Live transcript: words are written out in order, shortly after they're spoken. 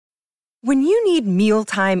When you need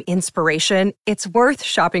mealtime inspiration, it's worth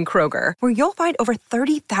shopping Kroger, where you'll find over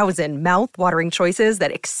 30,000 mouth-watering choices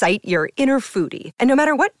that excite your inner foodie. And no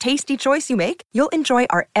matter what tasty choice you make, you'll enjoy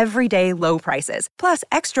our everyday low prices, plus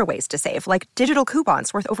extra ways to save, like digital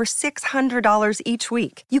coupons worth over $600 each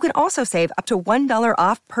week. You can also save up to $1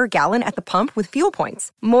 off per gallon at the pump with fuel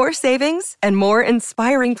points. More savings and more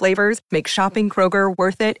inspiring flavors make shopping Kroger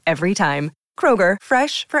worth it every time. Kroger,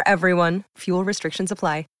 fresh for everyone. Fuel restrictions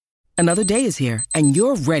apply. Another day is here, and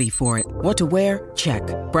you're ready for it. What to wear? Check.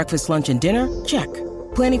 Breakfast, lunch, and dinner? Check.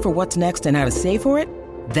 Planning for what's next and how to save for it?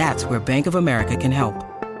 That's where Bank of America can help.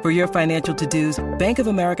 For your financial to-dos, Bank of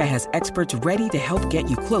America has experts ready to help get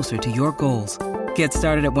you closer to your goals. Get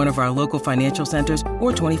started at one of our local financial centers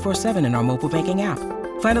or 24/7 in our mobile banking app.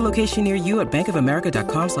 Find a location near you at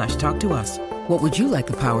bankofamerica.com/talktous. What would you like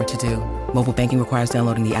the power to do? Mobile banking requires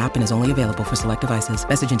downloading the app and is only available for select devices.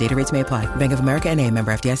 Message and data rates may apply. Bank of America N.A.,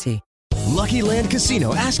 member FDIC. Lucky Land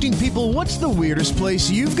Casino, asking people, what's the weirdest place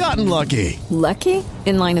you've gotten lucky? Lucky?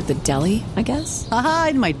 In line at the deli, I guess? Aha,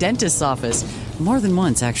 in my dentist's office. More than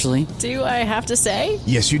once, actually. Do I have to say?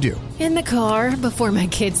 Yes, you do. In the car before my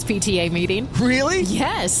kids' PTA meeting. Really?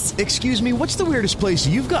 Yes. Excuse me, what's the weirdest place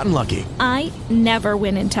you've gotten lucky? I never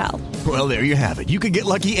win and tell. Well, there you have it. You can get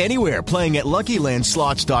lucky anywhere, playing at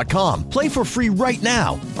LuckyLandSlots.com. Play for free right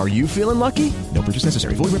now. Are you feeling lucky? No purchase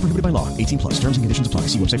necessary. Void where prohibited by law. 18+. Terms and conditions apply.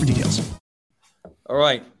 See website for details. All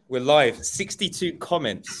right, we're live. 62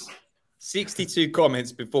 comments. 62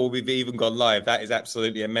 comments before we've even gone live. That is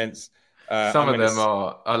absolutely immense. Some of them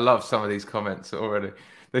are. I love some of these comments already.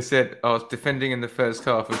 They said, I was defending in the first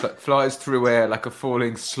half. It was like flies through air like a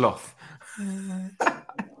falling sloth. And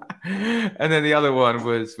then the other one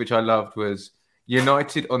was, which I loved, was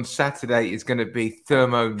United on Saturday is going to be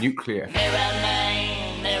thermonuclear. Mirror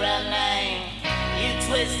man, you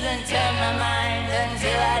twist and turn my mind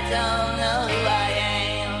until I don't know who I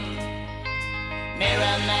am.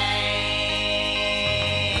 Mirror man.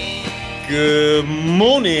 Good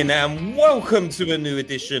morning and welcome to a new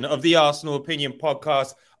edition of the Arsenal Opinion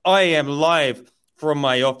Podcast. I am live from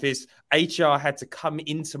my office. HR had to come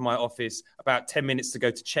into my office about 10 minutes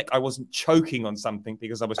ago to check I wasn't choking on something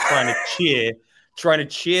because I was trying to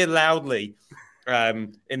cheer loudly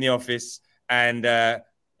in the office. And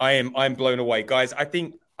I'm blown away. Guys, I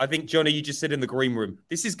think Johnny, you just said in the green room,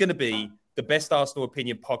 this is going to be the best Arsenal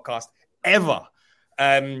Opinion podcast ever.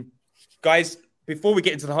 Guys, before we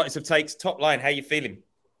get into the hottest of takes, top line, how you feeling?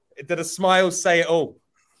 Did a smile say it all?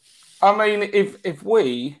 I mean, if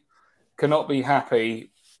we cannot be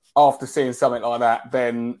happy after seeing something like that,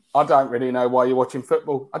 then I don't really know why you're watching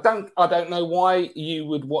football. I don't know why you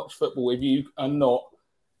would watch football if you are not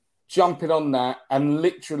jumping on that and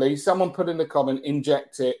literally someone put in the comment,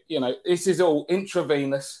 inject it. You know, this is all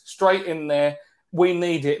intravenous, straight in there. We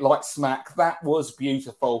need it like smack. That was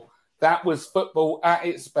beautiful. That was football at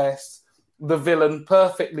its best. The villain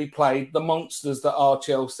perfectly played, the monsters that are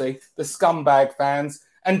Chelsea, the scumbag fans,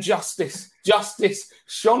 and justice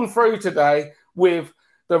shone through today with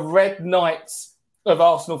the Red Knights of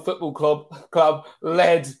Arsenal Football Club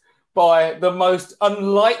led by the most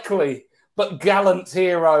unlikely but gallant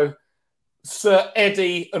hero, Sir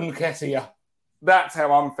Eddie Nketiah. That's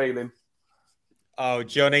how I'm feeling. Oh,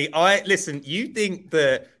 Johnny, listen. You think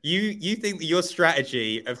that your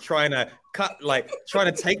strategy of trying to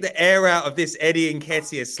take the air out of this Eddie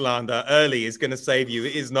Nketiah slander early is going to save you?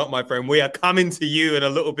 It is not, my friend. We are coming to you in a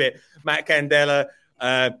little bit, Matt Candela.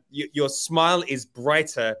 Your smile is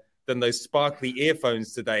brighter than those sparkly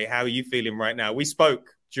earphones today. How are you feeling right now? We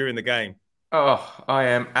spoke during the game. Oh, I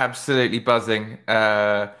am absolutely buzzing.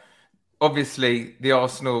 Obviously, the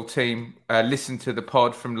Arsenal team listened to the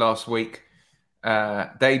pod from last week.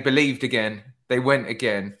 They believed again. They went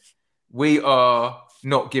again. We are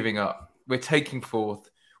not giving up. We're taking fourth.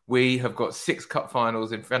 We have got 6 cup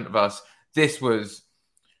finals in front of us. This was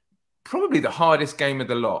probably the hardest game of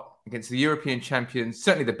the lot against the European champions,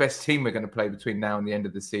 certainly the best team we're going to play between now and the end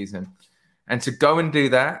of the season. And to go and do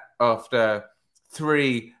that after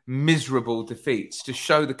 3 miserable defeats, to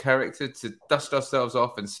show the character, to dust ourselves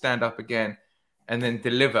off and stand up again and then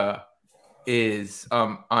deliver is,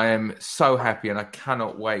 I am so happy and I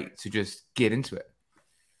cannot wait to just get into it.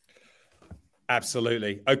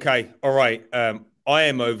 Absolutely. Okay. All right. I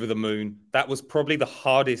am over the moon. That was probably the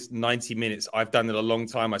hardest 90 minutes I've done in a long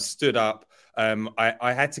time. I stood up. I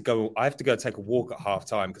have to go take a walk at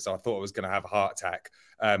halftime because I thought I was going to have a heart attack.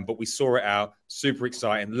 But we saw it out. Super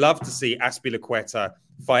exciting. Love to see Azpilicueta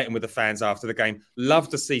fighting with the fans after the game. Love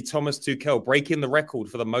to see Thomas Tuchel breaking the record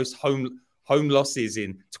for the most home losses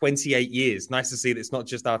in 28 years. Nice to see that it's not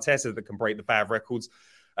just Arteta that can break the bad records.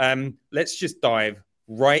 Let's just dive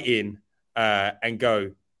right in. and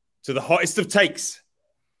go to the hottest of takes.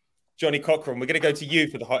 Johnny Cochran, we're going to go to you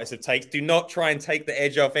for the hottest of takes. Do not try and take the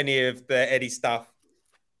edge off any of the Eddie stuff.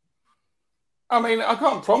 I mean, I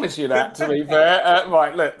can't promise you that, to be fair.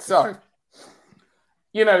 Right, look, so,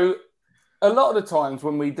 you know, a lot of the times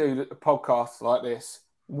when we do podcasts like this,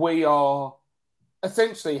 we are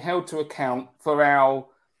essentially held to account for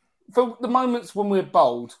the moments when we're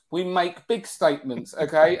bold. We make big statements,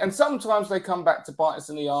 okay? And sometimes they come back to bite us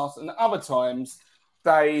in the arse, and other times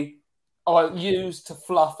they are used to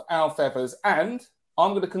fluff our feathers. And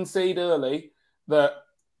I'm going to concede early that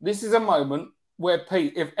this is a moment where,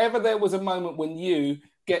 Pete, if ever there was a moment when you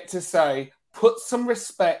get to say, put some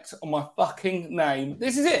respect on my fucking name,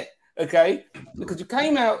 this is it, okay? Because you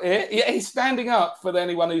came out here, he's standing up for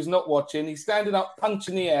anyone who's not watching. He's standing up,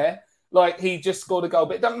 punching the air like he just scored a goal.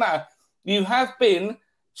 But it doesn't matter. You have been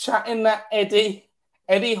chatting that Eddie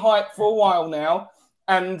hype for a while now.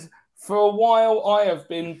 And for a while, I have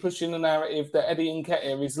been pushing the narrative that Eddie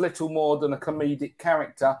Nketiah is little more than a comedic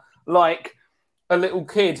character, like a little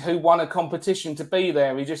kid who won a competition to be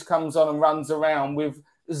there. He just comes on and runs around with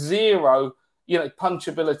zero,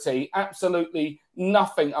 punchability, absolutely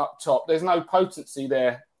nothing up top. There's no potency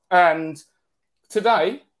there. And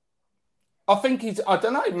today, I think I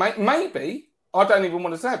don't know, maybe, I don't even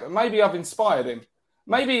want to say it, but maybe I've inspired him.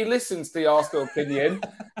 Maybe he listens to the Arsenal opinion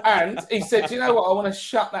and he said, you know what, I want to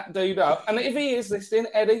shut that dude up. And if he is listening,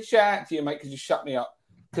 Eddie, shout out to you, mate, because you shut me up.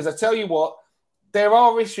 Because I tell you what, there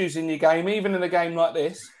are issues in your game, even in a game like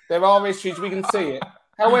this. There are issues, we can see it.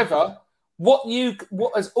 However, what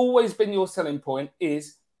has always been your selling point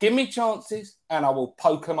is give me chances and I will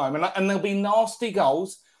poke them home. And there'll be nasty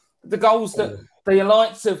goals. The goals that the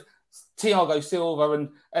likes of Thiago Silva and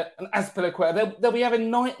Azpilicueta, they'll be having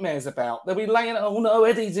nightmares about. They'll be laying, oh no,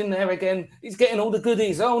 Eddie's in there again. He's getting all the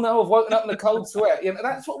goodies. Oh no, I've woken up in a cold sweat.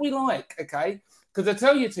 That's what we like, okay? Because I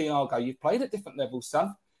tell you, Thiago, you've played at different levels,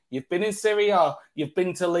 son. You've been in Serie A, you've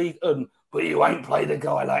been to League One, but you ain't played a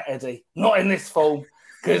guy like Eddie. Not in this form,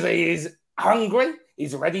 because he is hungry,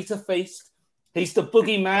 he's ready to feast. He's the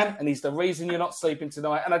boogeyman, and he's the reason you're not sleeping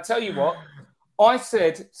tonight. And I tell you what,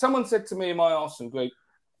 someone said to me in my Arsenal group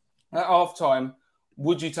at half-time,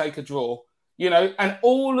 would you take a draw? And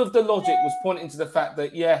all of the logic was pointing to the fact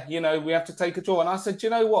that, we have to take a draw. And I said, you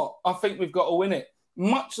know what? I think we've got to win it.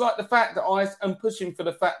 Much like the fact that I am pushing for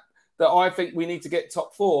the fact that I think we need to get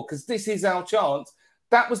top 4 because this is our chance.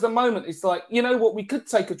 That was the moment. It's like, you know what? We could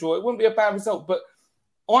take a draw. It wouldn't be a bad result. But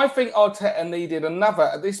I think Arteta needed another,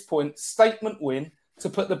 at this point, statement win to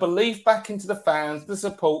put the belief back into the fans, the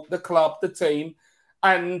support, the club, the team,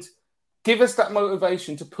 and give us that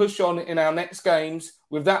motivation to push on in our next games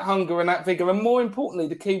with that hunger and that vigour. And more importantly,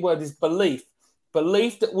 the key word is belief.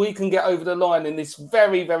 Belief that we can get over the line in this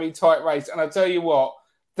very, very tight race. And I tell you what,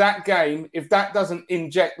 that game, if that doesn't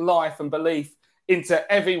inject life and belief into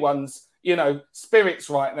everyone's, spirits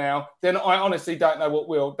right now, then I honestly don't know what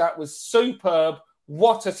will. That was superb.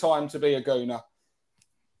 What a time to be a Gooner.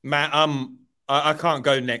 Matt, I can't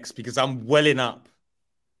go next because I'm welling up.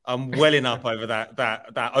 I'm welling up over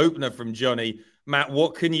that opener from Johnny. Matt,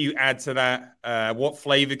 what can you add to that? What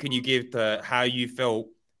flavour can you give to how you felt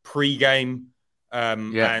pre-game?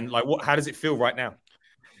 And how does it feel right now?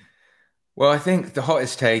 Well, I think the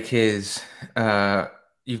hottest take is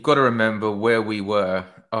you've got to remember where we were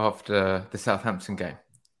after the Southampton game.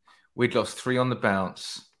 We'd lost 3 on the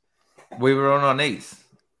bounce. We were on our knees.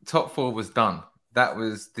 Top 4 was done. That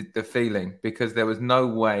was the feeling because there was no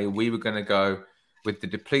way we were going to go with the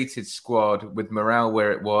depleted squad, with morale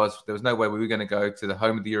where it was. There was no way we were going to go to the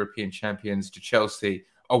home of the European champions, to Chelsea,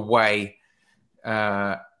 away,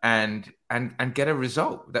 and get a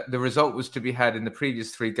result. The result was to be had in the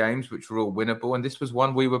previous 3 games, which were all winnable. And this was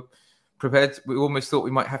one we were prepared. We almost thought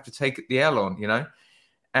we might have to take the L on,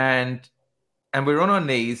 And we were on our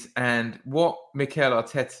knees. And what Mikel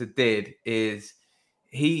Arteta did is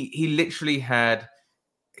he literally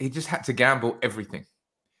just had to gamble everything.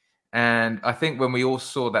 And I think when we all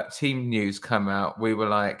saw that team news come out, we were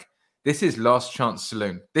like, this is last chance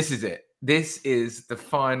saloon. This is it. This is the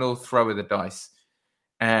final throw of the dice.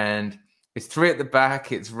 And it's 3 at the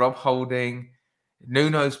back. It's Rob Holding.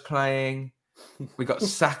 Nuno's playing. We've got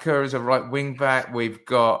Saka as a right wing back. We've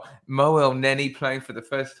got Mo Elneny playing for the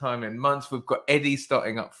first time in months. We've got Eddie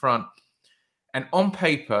starting up front. And on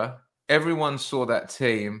paper, everyone saw that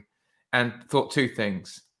team and thought 2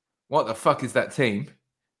 things. What the fuck is that team?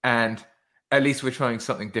 And at least we're trying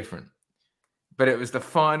something different. But it was the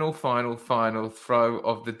final throw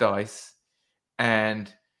of the dice.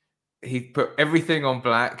 And he put everything on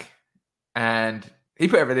black. And He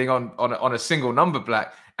put everything on a single number,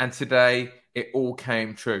 Black. And today, it all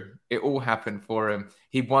came true. It all happened for him.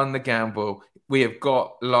 He won the gamble. We have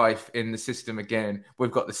got life in the system again.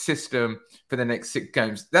 We've got the system for the next 6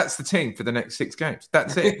 games. That's the team for the next 6 games.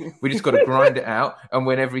 That's it. We just got to grind it out and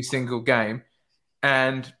win every single game.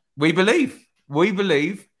 And we believe.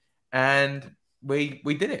 And we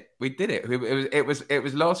did it. We did it. It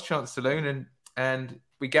was last chance saloon, and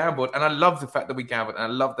we gambled. And I love the fact that we gambled, and I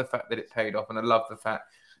love the fact that it paid off, and I love the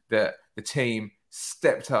fact that the team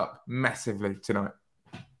stepped up massively tonight.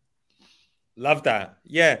 Love that.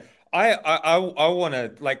 Yeah. I want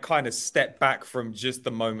to like kind of step back from just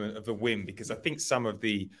the moment of the win, because I think some of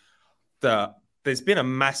the there's been a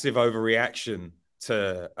massive overreaction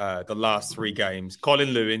to the last 3 games.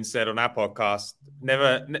 Colin Lewin said on our podcast,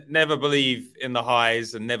 never believe in the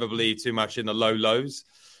highs and never believe too much in the lows.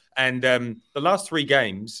 And the last 3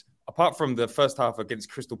 games, apart from the first half against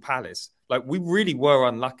Crystal Palace, like we really were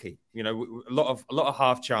unlucky. You know, a lot of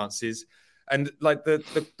half chances, and like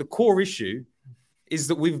the core issue is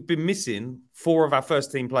that we've been missing 4 of our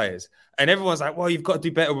first team players. And everyone's like, well, you've got to do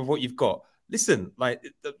better with what you've got. Listen, like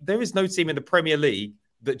there is no team in the Premier League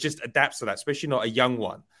that just adapts to that, especially not a young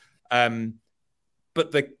one.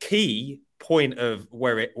 But the key point of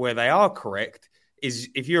where they are correct is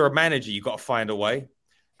if you're a manager, you've got to find a way,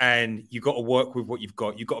 and you've got to work with what you've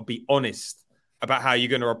got. You've got to be honest about how you're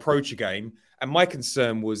going to approach a game. And my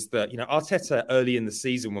concern was that, you know, Arteta early in the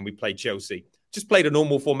season when we played Chelsea just played a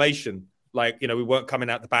normal formation. Like, you know, we weren't coming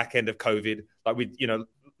out the back end of COVID. Like we, you know,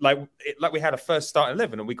 like we had a first start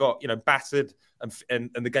 11 and we got, you know, battered and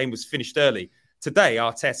the game was finished early. Today,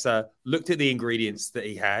 Arteta looked at the ingredients that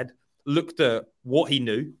he had, looked at what he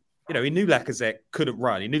knew. You know, he knew Lacazette couldn't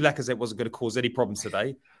run. He knew Lacazette wasn't going to cause any problems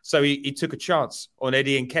today. So he took a chance on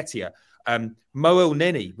Eddie Nketiah. Mo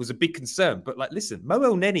Elneny was a big concern. But, like, listen, Mo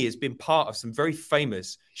Elneny has been part of some very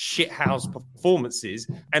famous shithouse performances.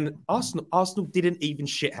 And Arsenal didn't even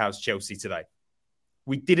shithouse Chelsea today.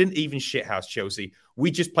 We didn't even shithouse Chelsea. We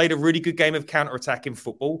just played a really good game of counter-attacking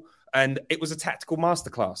football. And it was a tactical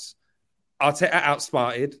masterclass. Arteta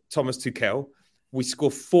outsmarted Thomas Tuchel. We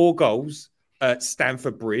scored 4 goals at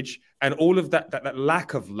Stamford Bridge. And all of that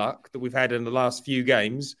lack of luck that we've had in the last few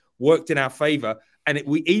games worked in our favour. And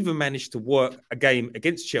we even managed to work a game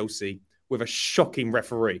against Chelsea with a shocking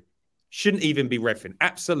referee. Shouldn't even be reffing.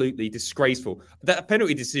 Absolutely disgraceful. That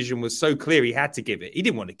penalty decision was so clear he had to give it. He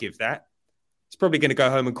didn't want to give that. He's probably going to go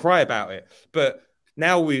home and cry about it. But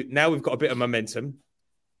now we've got a bit of momentum.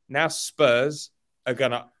 Now Spurs they're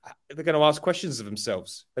going to ask questions of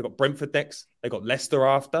themselves. They've got Brentford next. They've got Leicester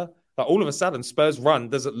after. But all of a sudden, Spurs' run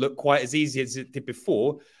doesn't look quite as easy as it did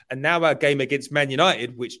before. And now our game against Man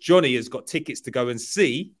United, which Johnny has got tickets to go and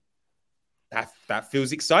see, that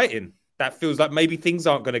feels exciting. That feels like maybe things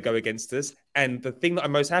aren't going to go against us. And the thing that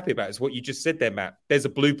I'm most happy about is what you just said there, Matt. There's a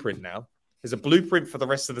blueprint now. There's a blueprint for the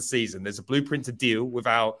rest of the season. There's a blueprint to deal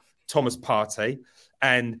without Thomas Partey.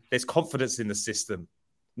 And there's confidence in the system.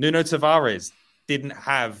 Nuno Tavares didn't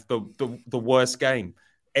have the worst game.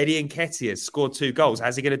 Eddie Nketiah scored 2 goals.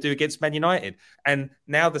 How's he going to do against Man United? And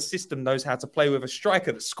now the system knows how to play with a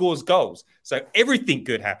striker that scores goals. So everything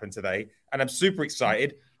good happened today, and I'm super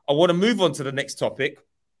excited. I want to move on to the next topic.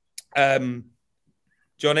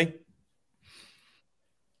 Johnny?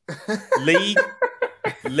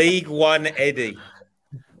 League One Eddie.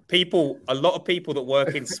 A lot of people that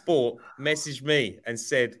work in sport messaged me and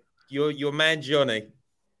said, your man Johnny,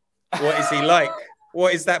 what is he like?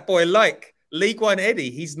 What is that boy like? League One Eddie,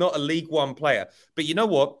 he's not a League One player. But you know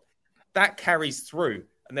what? That carries through.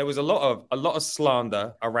 And there was a lot of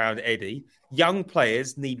slander around Eddie. Young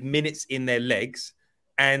players need minutes in their legs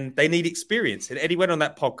and they need experience. And Eddie went on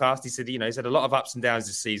that podcast. He said, he's had a lot of ups and downs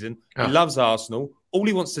this season. He loves Arsenal. All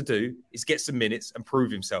he wants to do is get some minutes and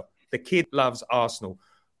prove himself. The kid loves Arsenal.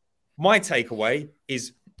 My takeaway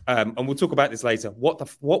is, and we'll talk about this later, what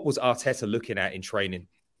was Arteta looking at in training?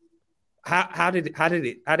 How did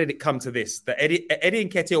it come to this? That Eddie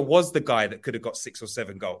Nketiah was the guy that could have got 6 or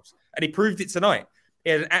 7 goals, and he proved it tonight.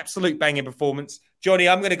 He had an absolute banging performance. Johnny,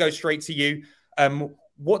 I'm going to go straight to you.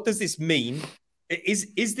 What does this mean?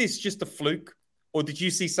 Is this just a fluke, or did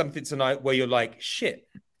you see something tonight where you're like, shit,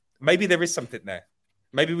 maybe there is something there?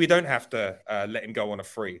 Maybe we don't have to let him go on a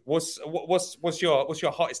free. What's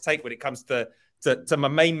your hottest take when it comes to my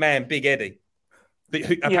main man, Big Eddie?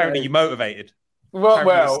 Who apparently you motivated.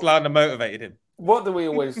 Well, slander motivated him. What do we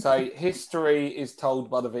always say? History is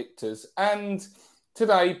told by the victors. And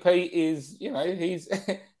today, Pete is,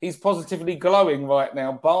 he's positively glowing right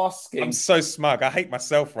now, basking. I'm so smug. I hate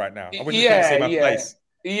myself right now. I wish you could see my face.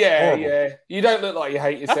 Yeah. You don't look like you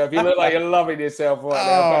hate yourself. You look like you're loving yourself right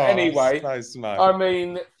now. But anyway, so smart. I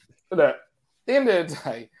mean, look, at the end of the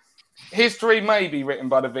day, history may be written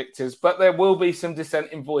by the victors, but there will be some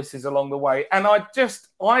dissenting voices along the way. And I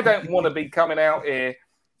don't want to be coming out here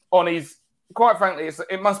on his, quite frankly,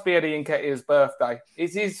 it must be Eddie Nketiah's birthday.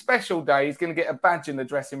 It's his special day. He's going to get a badge in the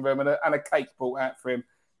dressing room and a cake brought out for him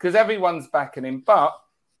because everyone's backing him. But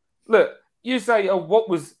look, you say, what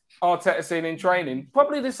was Arteta seeing in training?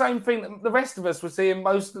 Probably the same thing that the rest of us were seeing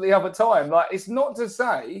most of the other time. Like, it's not to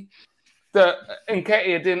say that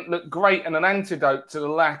Nketiah didn't look great and an antidote to the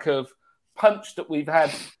lack of punch that we've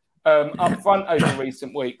had up front over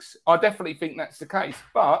recent weeks. I definitely think that's the case.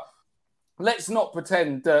 But let's not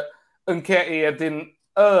pretend that Nketiah didn't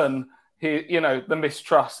earn the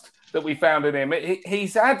mistrust that we found in him.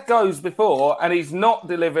 He's had goes before and he's not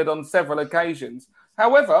delivered on several occasions.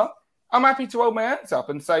 However, I'm happy to hold my hands up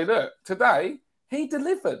and say, look, today he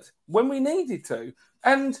delivered when we needed to.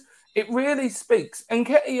 And it really speaks.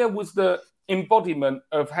 Nketiah was the embodiment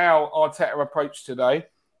of how Arteta approached today.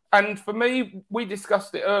 And for me, we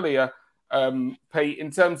discussed it earlier, Pete,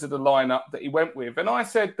 in terms of the lineup that he went with. And I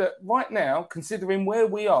said that right now, considering where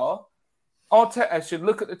we are, Arteta should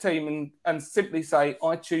look at the team and simply say,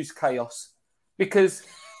 I choose chaos. Because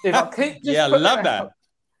if I keep just I love that.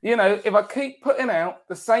 If I keep putting out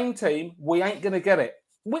the same team, we ain't going to get it.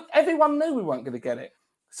 Everyone knew we weren't going to get it.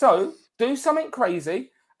 So do something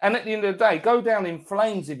crazy. And at the end of the day, go down in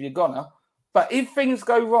flames if you're gonna. But if things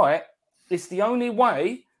go right, it's the only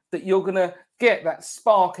way that you're going to get that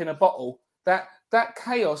spark in a bottle. That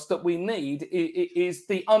chaos that we need is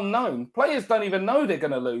the unknown. Players don't even know they're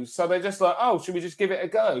going to lose. So they're just like, should we just give it a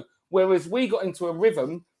go? Whereas we got into a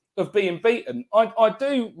rhythm of being beaten. I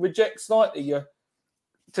do reject slightly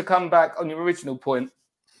to come back on your original point,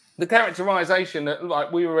 the characterisation that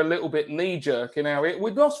like we were a little bit knee-jerk in our...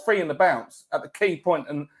 We lost 3 in the bounce at the key point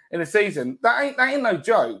in the season. That ain't no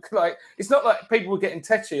joke. Like, it's not like people were getting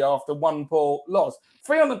tetchy after one poor loss.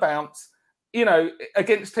 3 on the bounce,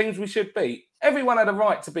 against teams we should beat. Everyone had a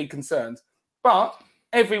right to be concerned. But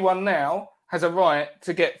everyone now has a right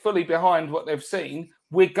to get fully behind what they've seen.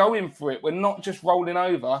 We're going for it. We're not just rolling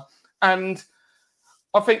over. And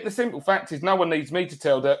I think the simple fact is no one needs me to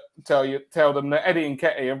tell them that Eddie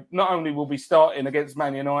Nketiah not only will be starting against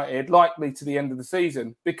Man United, likely to the end of the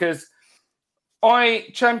season, because I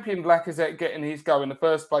championed Lacazette getting his go in the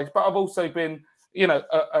first place, but I've also been, an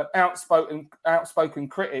outspoken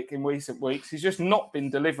critic in recent weeks. He's just not been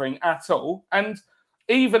delivering at all. And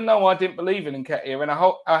even though I didn't believe in Nketiah and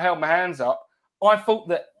I held my hands up, I thought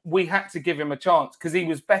that we had to give him a chance because he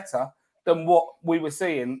was better than what we were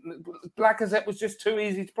seeing. Lacazette was just too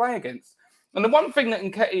easy to play against. And the one thing that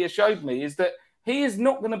Nketiah showed me is that he is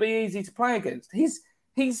not going to be easy to play against. He's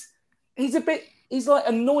like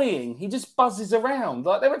annoying. He just buzzes around.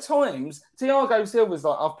 Like there are times Thiago Silva's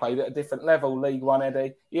like, I've played at a different level, League One,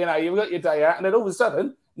 Eddie. You've got your day out, and then all of a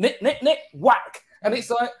sudden, nip, whack. And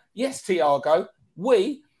it's like, yes, Thiago,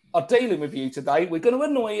 we are dealing with you today. We're going to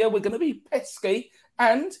annoy you. We're going to be pesky,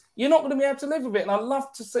 and you're not going to be able to live with it. And I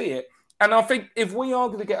love to see it. And I think if we are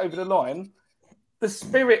going to get over the line, the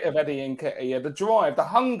spirit of Eddie Nketiah, the drive, the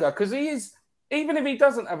hunger, because he is, even if he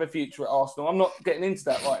doesn't have a future at Arsenal, I'm not getting into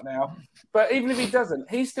that right now, but even if he doesn't,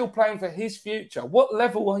 he's still playing for his future. What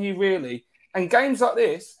level are you really? And games like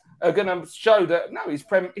this are going to show that, no, he's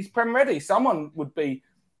Prem ready. Someone would be,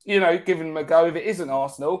 giving him a go if it isn't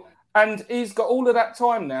Arsenal. And he's got all of that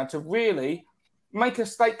time now to really make a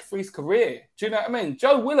stake for his career. Do you know what I mean?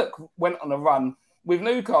 Joe Willock went on a run with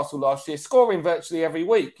Newcastle last year, scoring virtually every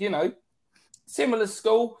week, Similar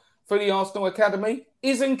school for the Arsenal Academy.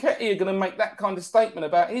 Is Nketiah going to make that kind of statement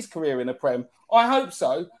about his career in the Prem? I hope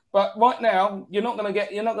so. But right now, you're not going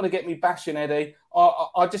to get me bashing Eddie.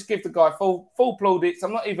 I just give the guy full plaudits.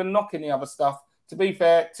 I'm not even knocking the other stuff. To be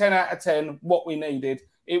fair, 10 out of 10, what we needed.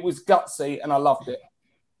 It was gutsy and I loved it.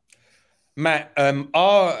 Matt,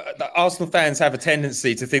 the Arsenal fans have a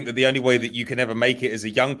tendency to think that the only way that you can ever make it as a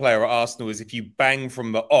young player at Arsenal is if you bang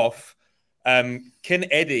from the off. Can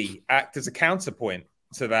Eddie act as a counterpoint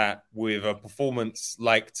to that with a performance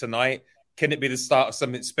like tonight? Can it be the start of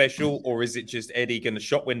something special, or is it just Eddie going to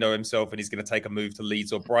shop window himself and he's going to take a move to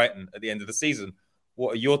Leeds or Brighton at the end of the season?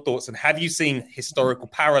 What are your thoughts? And have you seen historical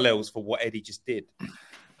parallels for what Eddie just did?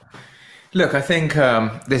 Look, I think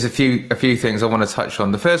there's a few things I want to touch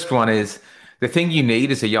on. The first one is the thing you need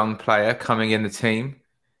as a young player coming in the team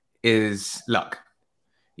is luck.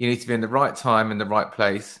 You need to be in the right time, in the right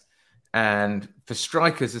place. And for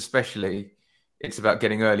strikers especially, it's about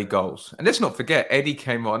getting early goals. And let's not forget, Eddie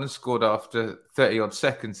came on and scored after 30-odd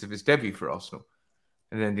seconds of his debut for Arsenal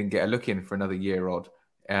and then didn't get a look in for another year odd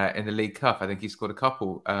in the League Cup. I think he scored a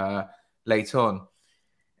couple late on.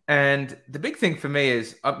 And the big thing for me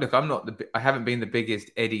is, look, I haven't been the biggest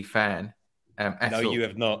Eddie fan at all. No, you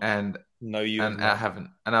have not. And I haven't,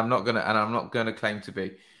 and I'm not gonna claim to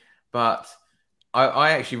be. But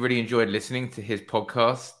I actually really enjoyed listening to his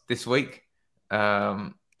podcast this week.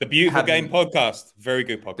 The Beautiful Game podcast, very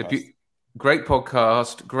good podcast. Great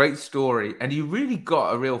podcast, great story, and you really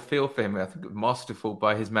got a real feel for him. I think it was masterful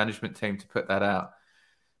by his management team to put that out.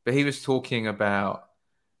 But he was talking about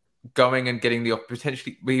going and getting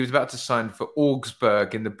potentially. He was about to sign for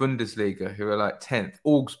Augsburg in the Bundesliga, who are like 10th.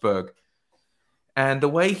 Augsburg. And the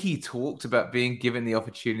way he talked about being given the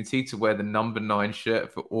opportunity to wear the number 9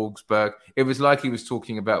 shirt for Augsburg, it was like he was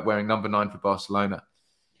talking about wearing number 9 for Barcelona.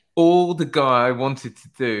 All the guy wanted to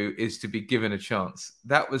do is to be given a chance.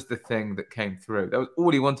 That was the thing that came through. That was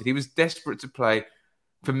all he wanted. He was desperate to play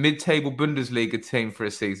for mid-table Bundesliga team for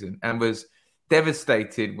a season and was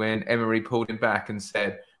devastated when Emery pulled him back and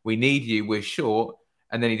said, "We need you, we're short."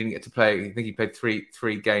 And then he didn't get to play. I think he played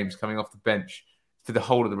three games coming off the bench for the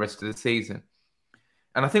whole of the rest of the season.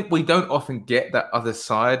 And I think we don't often get that other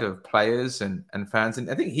side of players and fans.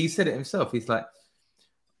 And I think he said it himself. He's like,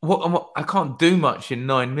 I can't do much in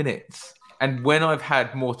 9 minutes. And when I've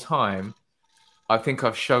had more time, I think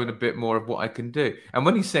I've shown a bit more of what I can do. And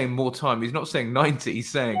when he's saying more time, he's not saying 90, he's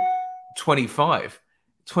saying 25.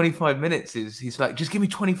 25 minutes he's like, just give me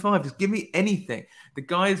 25, just give me anything. The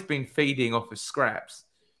guy's been feeding off of scraps.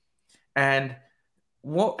 And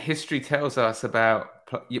what history tells us about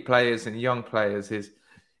players and young players is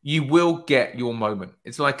you will get your moment.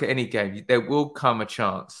 It's like any game. There will come a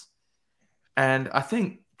chance. And I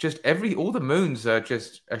think just all the moons are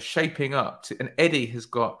shaping up. And Eddie has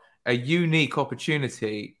got a unique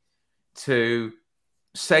opportunity to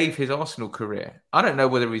save his Arsenal career. I don't know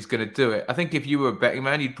whether he's going to do it. I think if you were a betting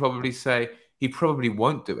man, you'd probably say he probably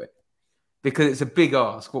won't do it because it's a big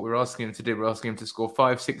ask. What we're asking him to do, we're asking him to score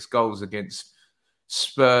 5-6 goals against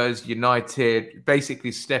Spurs, United,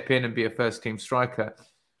 basically step in and be a first-team striker.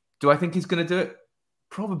 Do I think he's going to do it?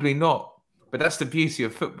 Probably not. But that's the beauty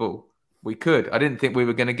of football. We could. I didn't think we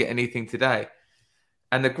were going to get anything today.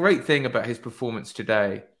 And the great thing about his performance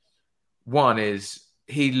today, one is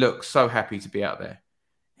he looked so happy to be out there.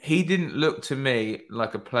 He didn't look to me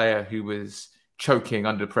like a player who was choking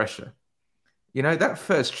under pressure. You know, that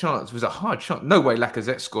first chance was a hard chance. No way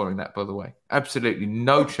Lacazette scoring that, by the way. Absolutely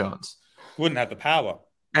no chance. Wouldn't have the power.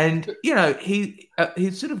 And, you know, he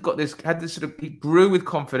sort of he grew with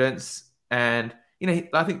confidence. And, you know,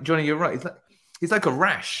 I think, Johnny, you're right. He's like a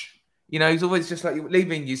rash. You know, he's always just like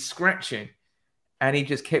leaving you scratching. And he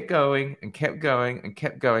just kept going and kept going and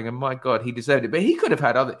kept going. And my God, he deserved it. But he could have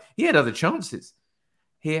had other chances.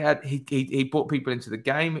 He brought people into the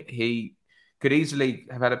game. He could easily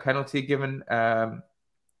have had a penalty given a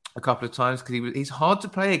couple of times because he's hard to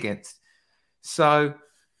play against. So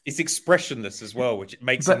it's expressionless as well, which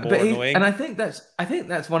makes him more annoying. And I think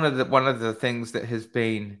that's one of the things that has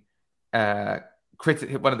been one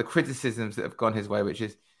of the criticisms that have gone his way, which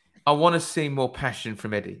is I want to see more passion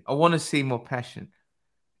from Eddie. I want to see more passion.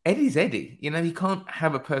 Eddie's Eddie. You know, he can't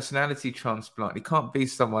have a personality transplant. He can't be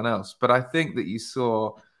someone else. But I think that you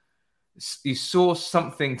saw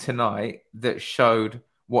something tonight that showed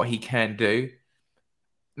what he can do.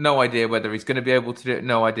 No idea whether he's going to be able to do it.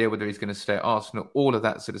 No idea whether he's going to stay at Arsenal. All of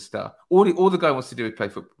that sort of stuff. All the guy wants to do is play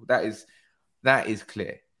football. That is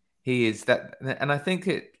clear. He is that. And I think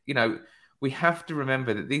we have to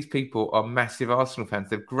remember that these people are massive Arsenal fans.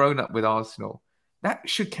 They've grown up with Arsenal. That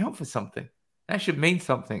should count for something. That should mean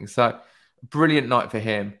something. So, brilliant night for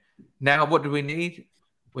him. Now, what do we need?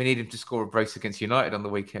 We need him to score a brace against United on the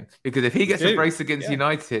weekend. Because if he gets a brace against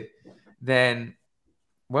United, then,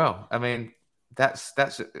 well, I mean, that's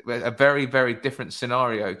a very, very different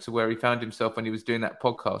scenario to where he found himself when he was doing that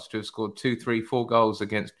podcast to have scored 2, 3, 4 goals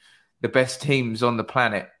against the best teams on the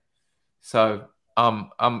planet. So,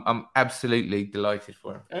 I'm absolutely delighted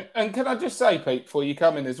for him. And can I just say, Pete, before you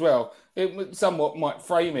come in as well, it somewhat might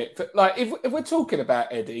frame it. Like if we're talking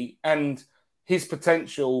about Eddie and his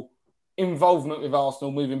potential involvement with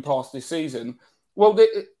Arsenal moving past this season, well,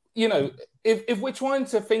 if we're trying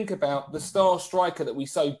to think about the star striker that we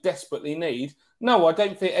so desperately need, no, I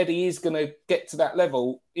don't think Eddie is going to get to that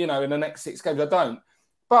level, in the next 6 games. I don't.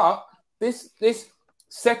 But this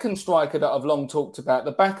second striker that I've long talked about,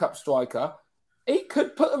 the backup striker, he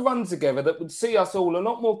could put a run together that would see us all a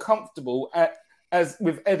lot more comfortable as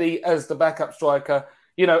with Eddie as the backup striker.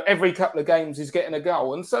 Every couple of games he's getting a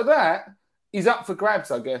goal. And so that is up for grabs,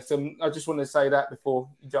 I guess. And I just wanted to say that before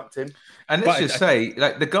you jumped in. And let's just say,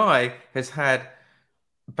 the guy has had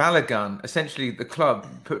Balogun, essentially the club,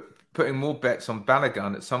 putting more bets on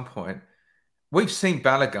Balogun at some point. We've seen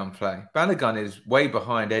Balogun play. Balogun is way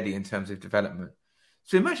behind Eddie in terms of development.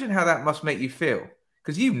 So imagine how that must make you feel.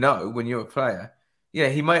 Because when you're a player,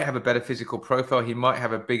 he might have a better physical profile. He might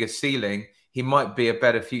have a bigger ceiling. He might be a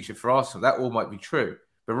better future for Arsenal. That all might be true.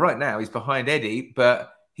 But right now, he's behind Eddie,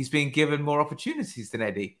 but he's being given more opportunities than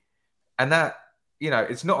Eddie. And that,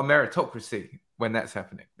 it's not a meritocracy when that's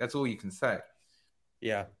happening. That's all you can say.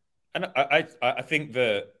 Yeah. And I think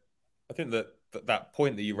that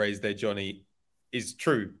point that you raised there, Johnny, is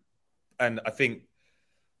true. And I think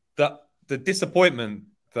that the disappointment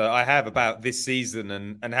that I have about this season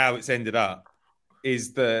and how it's ended up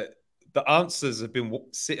is that the answers have been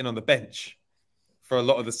sitting on the bench for a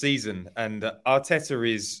lot of the season. And Arteta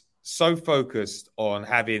is so focused on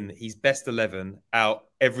having his best 11 out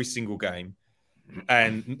every single game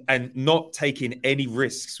and not taking any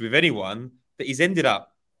risks with anyone that he's ended up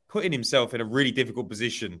putting himself in a really difficult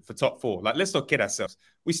position for top four. Like, let's not kid ourselves.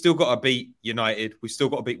 We still got to beat United. We still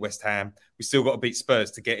got to beat West Ham. We still got to beat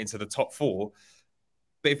Spurs to get into the top four.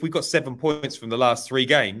 But if we got 7 points from the last 3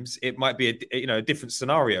 games, it might be a different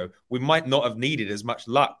scenario. We might not have needed as much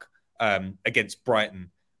luck against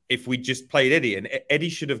Brighton if we just played Eddie. And Eddie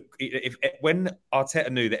should have, when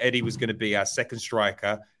Arteta knew that Eddie was going to be our second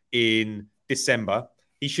striker in December,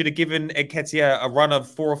 he should have given Nketiah a run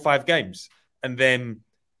of 4 or 5 games, and then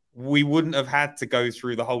we wouldn't have had to go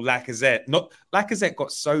through the whole Lacazette. Lacazette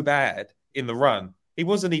got so bad in the run, he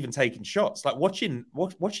wasn't even taking shots. Like watching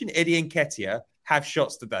Eddie Nketiah have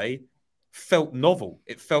shots today felt novel.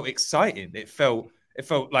 It felt exciting. It felt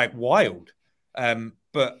like wild.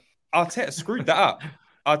 But Arteta screwed that up.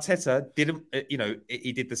 Arteta didn't,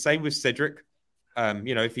 he did the same with Cedric.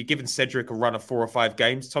 If he'd given Cedric a run of 4 or 5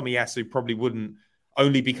 games, Tomiyasu probably wouldn't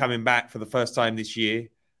only be coming back for the first time this year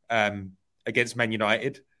against Man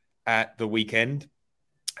United at the weekend.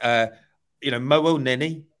 Mo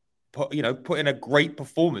Elneny put in a great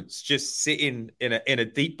performance, just sitting in a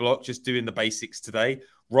deep block, just doing the basics today.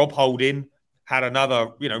 Rob Holding had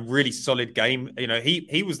another, really solid game.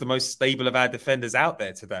 He was the most stable of our defenders out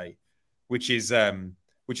there today, which is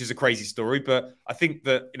a crazy story. But I think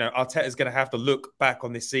that, Arteta is going to have to look back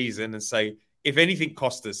on this season and say, if anything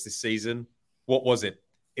cost us this season, what was it?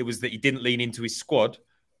 It was that he didn't lean into his squad.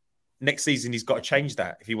 Next season, he's got to change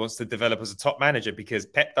that if he wants to develop as a top manager, because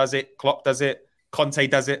Pep does it, Klopp does it, Conte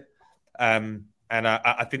does it. And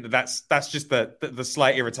I think that's just the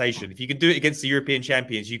slight irritation. If you can do it against the European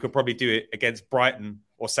champions, you could probably do it against Brighton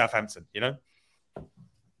or Southampton,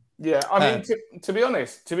 Yeah, I mean, to be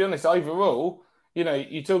honest, overall,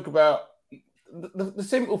 you talk about the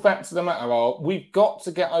simple facts of the matter are we've got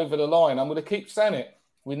to get over the line. I'm going to keep saying it.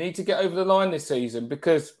 We need to get over the line this season,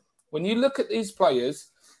 because when you look at these players,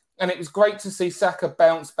 and it was great to see Saka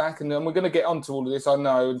bounce back, and we're going to get onto all of this, I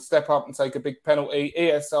know, and step up and take a big penalty.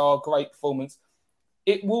 ESR, great performance.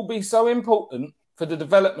 It will be so important for the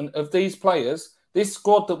development of these players, this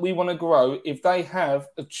squad that we want to grow, if they have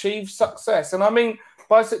achieved success. And I mean,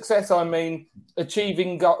 by success, I mean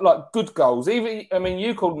achieving good goals.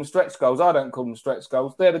 You call them stretch goals. I don't call them stretch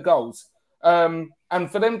goals. They're the goals. And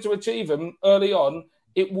for them to achieve them early on,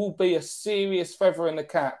 it will be a serious feather in the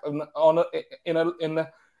cap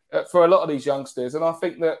for a lot of these youngsters. And I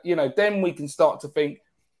think that, then we can start to think,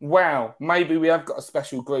 wow, maybe we have got a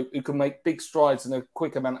special group who can make big strides in a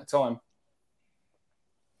quick amount of time.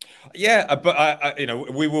 Yeah, but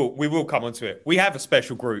we will come onto it. We have a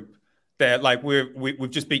special group there. Like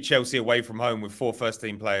we've just beat Chelsea away from home with 4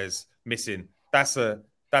 first-team players missing. That's a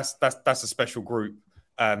special group.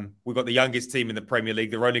 We've got the youngest team in the Premier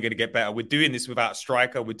League. They're only going to get better. We're doing this without a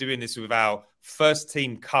striker. We're doing this without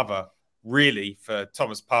first-team cover, really, for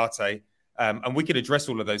Thomas Partey. And we can address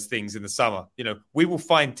all of those things in the summer. We will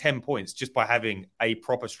find 10 points just by having a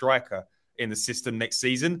proper striker in the system next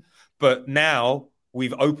season. But now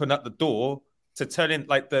we've opened up the door to turn in,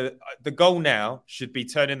 the goal now should be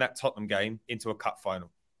turning that Tottenham game into a cup final.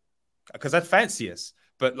 Because I'd fancy us.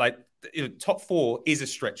 But top 4 is a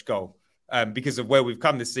stretch goal because of where we've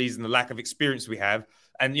come this season, the lack of experience we have.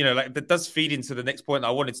 And, that does feed into the next point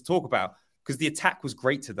I wanted to talk about, because the attack was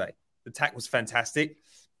great today. The attack was fantastic.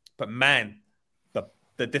 But, man,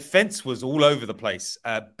 the defence was all over the place.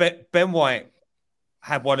 Ben White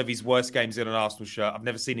had one of his worst games in an Arsenal shirt. I've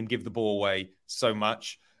never seen him give the ball away so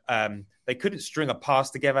much. They couldn't string a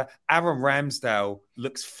pass together. Aaron Ramsdale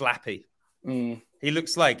looks flappy. He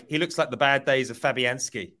looks like the bad days of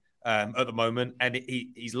Fabianski at the moment, and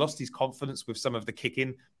he's lost his confidence with some of the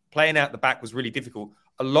kicking. Playing out the back was really difficult.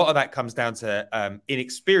 A lot of that comes down to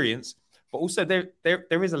inexperience, but also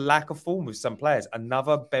there is a lack of form with some players.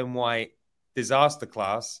 Another Ben White disaster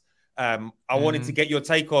class I wanted to get your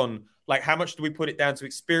take on, like, how much do we put it down to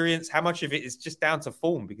experience? How much of it is just down to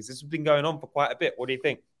form? Because this has been going on for quite a bit. What do you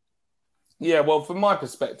think? Yeah, well, from my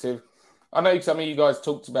perspective, I know some of you guys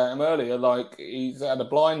talked about him earlier, like he's had a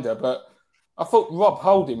blinder, but I thought Rob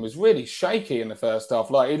Holding was really shaky in the first half.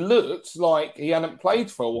 Like, he looked like he hadn't played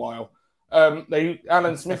for a while.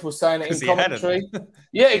 Alan Smith was saying it in commentary.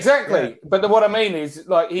 Yeah, exactly. Yeah. But what I mean is,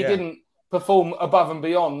 like, he didn't perform above and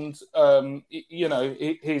beyond,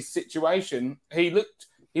 his situation. He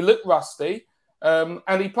looked rusty,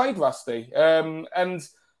 and he played rusty. And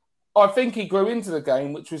I think he grew into the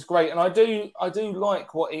game, which was great. And I do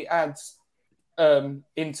like what he adds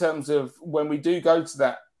in terms of when we do go to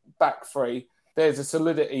that back three. There's a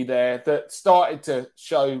solidity there that started to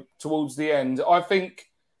show towards the end. I think,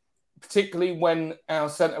 particularly when our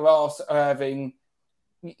centre-halves are having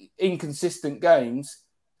inconsistent games,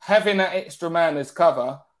 having that extra man as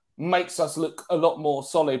cover makes us look a lot more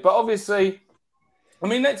solid. But obviously, I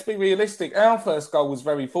mean, let's be realistic. Our first goal was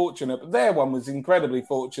very fortunate, but their one was incredibly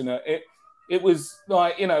fortunate. It was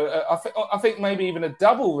like, I think maybe even a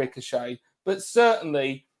double ricochet, but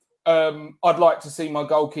certainly I'd like to see my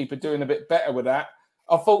goalkeeper doing a bit better with that.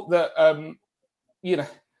 I thought that,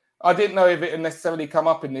 I didn't know if it had necessarily come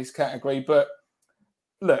up in this category, but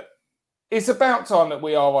look, it's about time that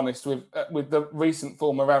we are honest with the recent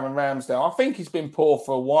form of Aaron Ramsdale. I think he's been poor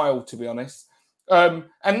for a while, to be honest.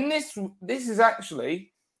 And this is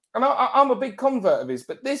actually, and I'm a big convert of his,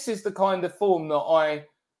 but this is the kind of form that I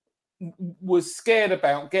was scared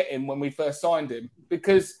about getting when we first signed him,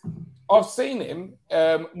 because I've seen him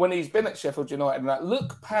when he's been at Sheffield United and that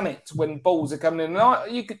look panicked when balls are coming in.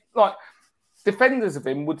 And you could, like, defenders of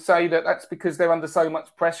him would say that that's because they're under so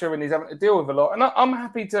much pressure and he's having to deal with a lot. And I'm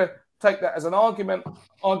happy to take that as an argument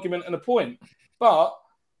and a point. But,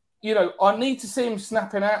 I need to see him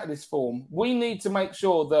snapping out of this form. We need to make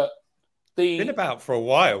sure that It's been about for a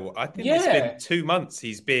while. I think it's been 2 months.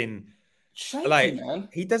 He's been shaky, like, man.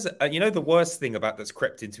 He doesn't, the worst thing about that's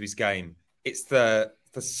crept into his game, it's the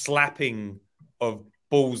slapping of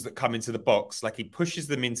balls that come into the box. Like, he pushes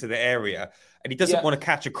them into the area and he doesn't want to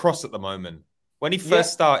catch a cross at the moment. When he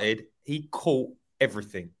first started, he caught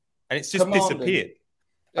everything and it's just disappeared.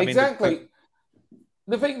 Exactly.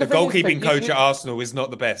 The goalkeeping coach at Arsenal is not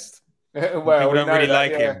the best. People don't really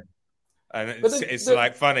like him. And it's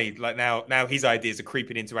like funny. Like now his ideas are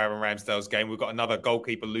creeping into Aaron Ramsdale's game. We've got another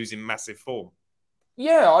goalkeeper losing massive form.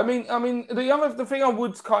 Yeah, I mean, the thing I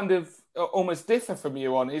would kind of almost differ from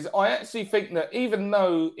you on is I actually think that even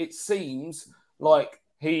though it seems like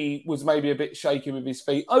he was maybe a bit shaky with his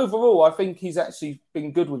feet, overall, I think he's actually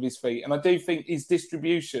been good with his feet. And I do think his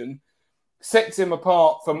distribution sets him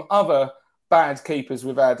apart from other bad keepers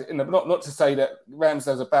we've had. Not to say that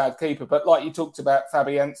Ramsdale's a bad keeper, but like you talked about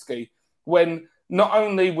Fabianski, when not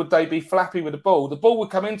only would they be flappy with the ball would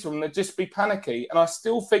come into them and they'd just be panicky. And I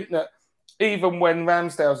still think that even when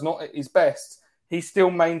Ramsdale's not at his best, he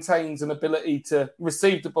still maintains an ability to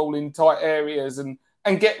receive the ball in tight areas and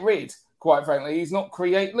get rid, quite frankly. He's not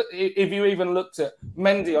creative. If you even looked at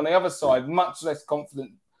Mendy on the other side, much less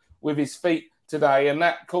confident with his feet today, and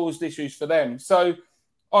that caused issues for them. So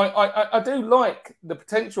I do like the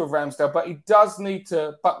potential of Ramsdale, but he does need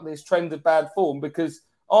to buck this trend of bad form, because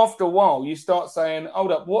after a while you start saying,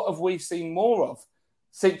 hold up, what have we seen more of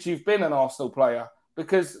since you've been an Arsenal player?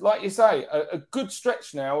 Because, like you say, a good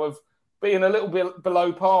stretch now of being a little bit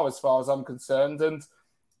below par as far as I'm concerned. And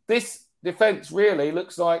this defence really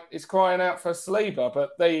looks like it's crying out for a Saliba.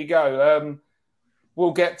 But there you go.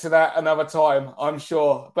 We'll get to that another time, I'm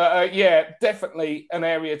sure. But, definitely an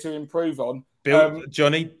area to improve on. Bill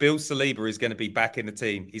Saliba is going to be back in the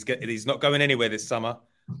team. He's not going anywhere this summer.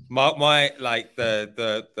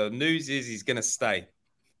 The news is he's going to stay.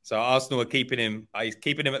 So Arsenal are keeping him. He's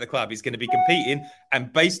keeping him at the club. He's going to be competing.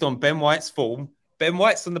 And based on Ben White's form, Ben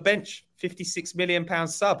White's on the bench, £56 million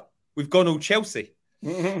sub. We've gone all Chelsea.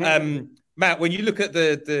 Matt, when you look at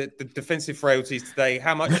the defensive frailties today,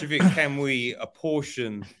 how much of it can we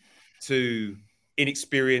apportion to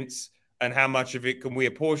inexperience, and how much of it can we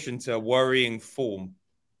apportion to worrying form?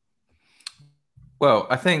 Well,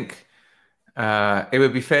 I think it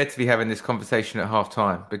would be fair to be having this conversation at half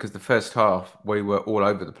time, because the first half we were all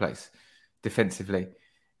over the place defensively.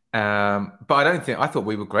 But I thought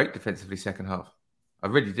we were great defensively second half. I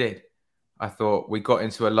really did. I thought we got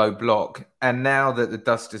into a low block, and now that the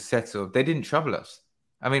dust has settled, they didn't trouble us.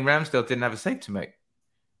 I mean, Ramsdale didn't have a save to make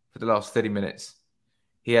for the last 30 minutes.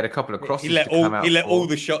 He had a couple of crosses. He let all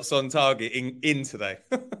the shots on target in today.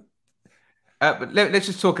 But let's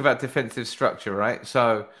just talk about defensive structure, right?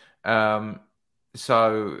 So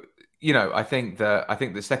I think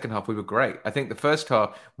the second half we were great. I think the first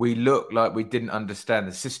half we looked like we didn't understand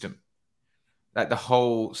the system, like the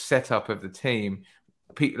whole setup of the team.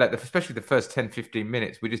 Like especially the first 10, 15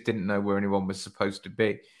 minutes, we just didn't know where anyone was supposed to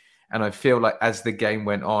be. And I feel like as the game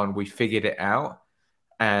went on, we figured it out.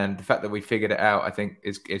 And the fact that we figured it out, I think,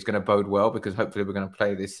 is going to bode well, because hopefully we're going to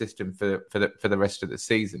play this system for the rest of the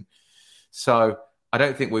season. So I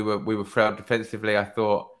don't think we were frail defensively. I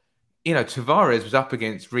thought, Tavares was up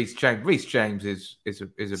against Reece James. Reece James is a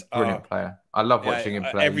brilliant player. I love watching him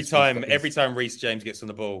play. Every time Reece James gets on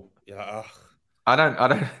the ball, you're like, oh.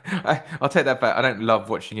 I'll take that back. I don't love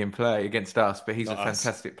watching him play against us, but he's a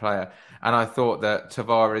fantastic player. And I thought that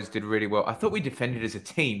Tavares did really well. I thought we defended as a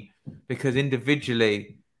team, because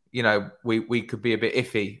individually, we could be a bit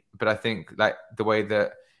iffy. But I think like the way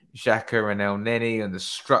that Xhaka and El Neni and the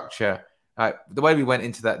structure, the way we went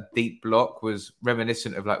into that deep block was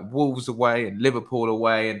reminiscent of like Wolves away and Liverpool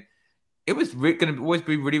away. And it was going to always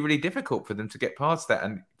be really, really difficult for them to get past that.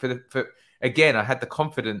 And again, I had the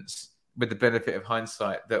confidence, with the benefit of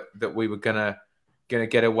hindsight, that we were gonna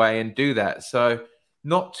get away and do that. So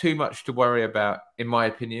not too much to worry about, in my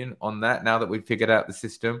opinion, on that, now that we've figured out the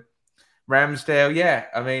system. Ramsdale,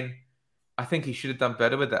 I mean, I think he should have done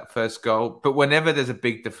better with that first goal. But whenever there's a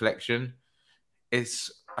big deflection, I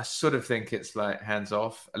sort of think it's like hands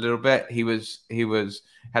off a little bit. He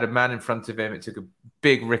had a man in front of him. It took a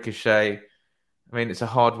big ricochet. I mean, it's a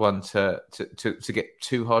hard one to get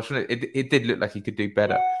too harsh on it. It did look like he could do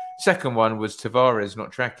better. Second one was Tavares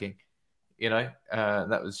not tracking,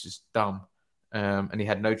 that was just dumb. And he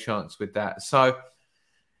had no chance with that. So,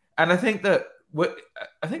 and I think that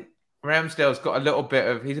Ramsdale's got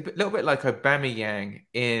he's a little bit like Aubameyang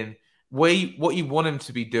in what you want him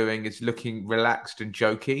to be doing is looking relaxed and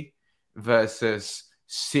jokey versus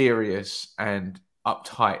serious and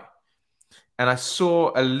uptight. And I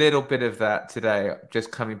saw a little bit of that today,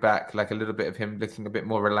 just coming back, like a little bit of him looking a bit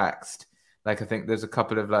more relaxed. Like, I think there's a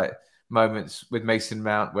couple of like moments with Mason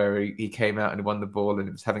Mount where he came out and he won the ball and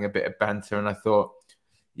it was having a bit of banter. And I thought,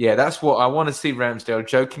 yeah, that's what I want to see Ramsdale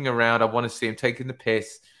joking around. I want to see him taking the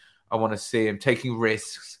piss. I want to see him taking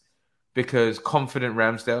risks, because confident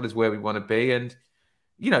Ramsdale is where we want to be. And,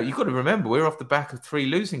 you've got to remember, we're off the back of 3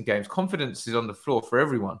 losing games. Confidence is on the floor for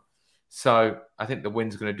everyone. So I think the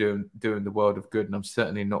win's going to do him the world of good. And I'm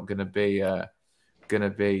certainly not going to be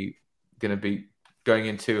going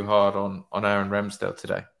in too hard on Aaron Ramsdale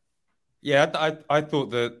today. Yeah, I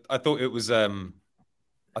thought there was a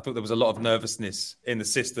lot of nervousness in the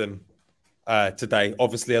system today.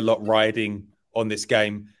 Obviously, a lot riding on this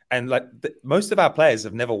game, and most of our players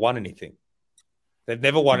have never won anything. They've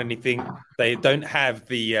never won anything. They don't have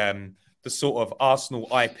the sort of Arsenal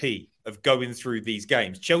IP of going through these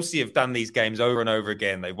games. Chelsea have done these games over and over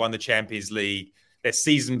again. They've won the Champions League. They're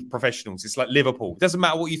seasoned professionals. It's like Liverpool. It doesn't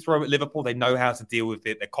matter what you throw at Liverpool. They know how to deal with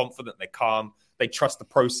it. They're confident. They're calm. They trust the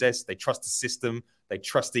process. They trust the system. They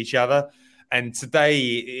trust each other. And today,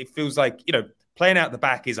 it feels like, playing out the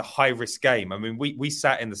back is a high-risk game. I mean, we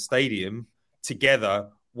sat in the stadium together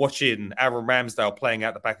watching Aaron Ramsdale playing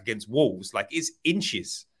out the back against Wolves. Like, it's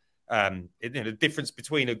inches. The difference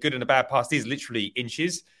between a good and a bad pass is literally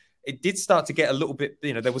inches. It did start to get a little bit,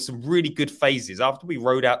 there were some really good phases. After we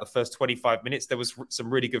rode out the first 25 minutes, there was some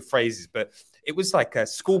really good phases, but it was like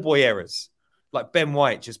schoolboy errors, like Ben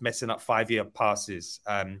White just messing up 5-yard passes.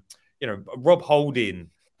 Rob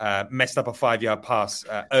Holding messed up a 5-yard pass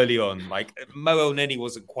early on. Like Mo El-Neni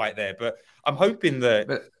wasn't quite there, but I'm hoping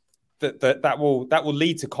that will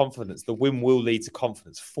lead to confidence. The win will lead to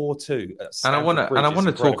confidence. 4-2. And I want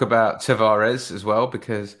to talk about Tavares as well,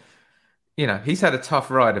 because he's had a tough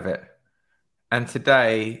ride of it. And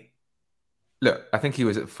today, look, I think he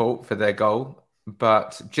was at fault for their goal.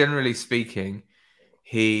 But generally speaking,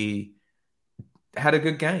 he had a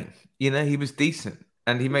good game. He was decent.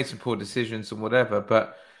 And he made some poor decisions and whatever.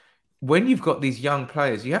 But when you've got these young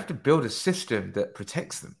players, you have to build a system that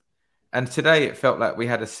protects them. And today it felt like we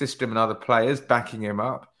had a system and other players backing him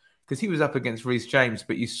up, because he was up against Reece James.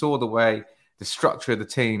 But you saw the way the structure of the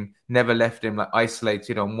team never left him like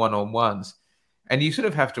isolated on one-on-ones. And you sort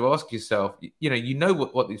of have to ask yourself,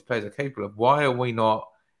 what these players are capable of. Why are we not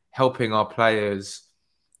helping our players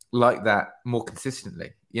like that more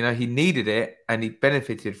consistently? He needed it and he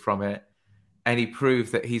benefited from it. And he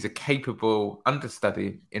proved that he's a capable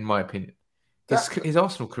understudy, in my opinion. His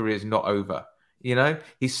Arsenal career is not over.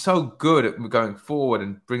 He's so good at going forward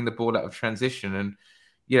and bring the ball out of transition. And,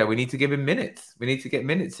 we need to give him minutes. We need to get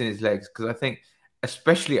minutes in his legs, because I think,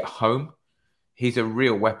 especially at home, he's a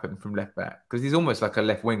real weapon from left back, because he's almost like a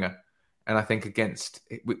left winger. And I think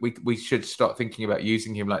we should start thinking about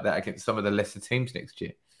using him like that against some of the lesser teams next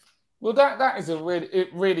year. Well, that is a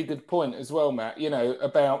really good point as well, Matt.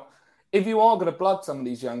 About if you are going to blood some of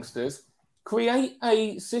these youngsters, create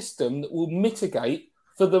a system that will mitigate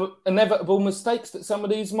for the inevitable mistakes that some of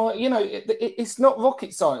these might. It's not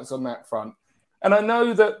rocket science on that front. And I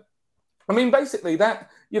know that. I mean, basically, that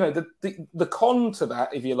the con to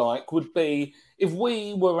that, if you like, would be if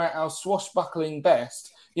we were at our swashbuckling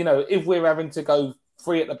best. If we're having to go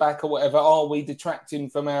free at the back or whatever, are we detracting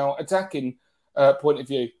from our attacking point of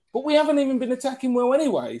view? But we haven't even been attacking well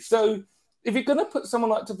anyway. So if you're going to put someone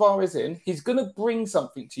like Tavares in, he's going to bring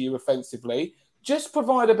something to you offensively. Just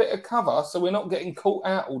provide a bit of cover so we're not getting caught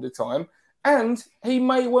out all the time. And he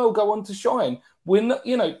may well go on to shine. We're not,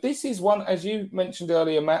 this is one, as you mentioned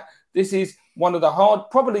earlier, Matt, this is one of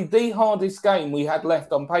probably the hardest game we had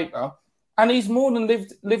left on paper. And he's more than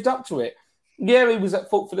lived up to it. Yeah, he was at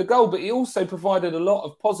fault for the goal, but he also provided a lot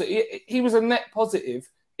of positive. He was a net positive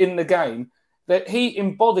in the game. That he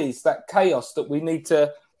embodies that chaos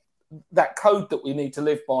that that code that we need to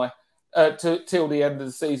live by till the end of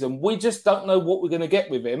the season. We just don't know what we're going to get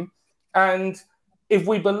with him. And if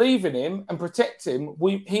we believe in him and protect him,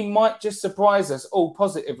 he might just surprise us all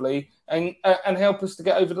positively and help us to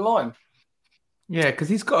get over the line. Yeah, because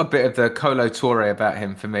he's got a bit of the Kolo Touré about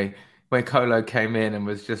him for me. When Kolo came in and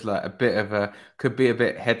was just like could be a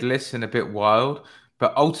bit headless and a bit wild.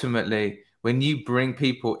 But ultimately, when you bring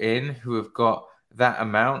people in who have got that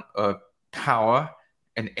amount of power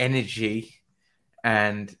and energy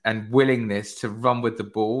and willingness to run with the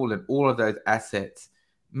ball and all of those assets,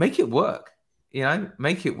 make it work,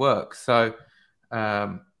 make it work. So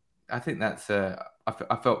I think that's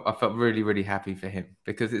I felt really, really happy for him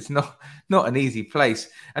because it's not an easy place.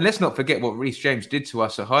 And let's not forget what Reece James did to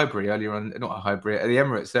us at Highbury earlier on, not at Highbury, at the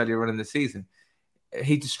Emirates earlier on in the season.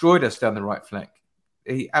 He destroyed us down the right flank.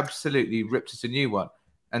 He absolutely ripped us a new one.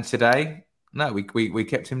 And today, no, we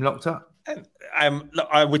kept him locked up.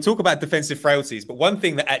 We talk about defensive frailties, but one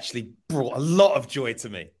thing that actually brought a lot of joy to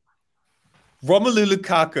me, Romelu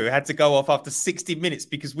Lukaku had to go off after 60 minutes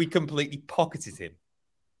because we completely pocketed him.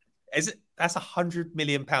 That's £100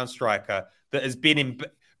 million striker that has been in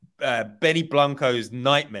Benny Blanco's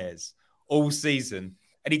nightmares all season,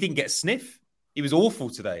 and he didn't get a sniff. He was awful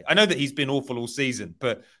today. I know that he's been awful all season,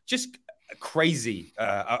 but just crazy.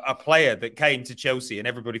 A player that came to Chelsea and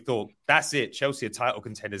everybody thought, that's it, Chelsea are title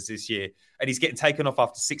contenders this year. And he's getting taken off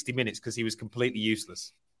after 60 minutes because he was completely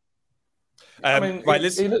useless.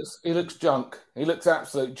 He looks junk. He looks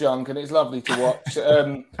absolute junk, and it's lovely to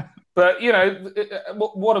watch. But,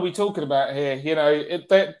 what are we talking about here? At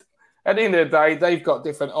the end of the day, they've got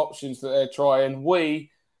different options that they're trying. We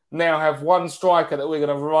now have one striker that we're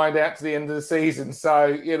going to ride out to the end of the season.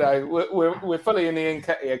 So, we're fully in the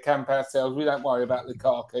Nketiah camp ourselves. We don't worry about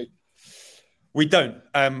Lukaku. We don't.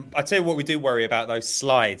 I tell you what we do worry about, those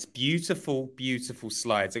slides. Beautiful, beautiful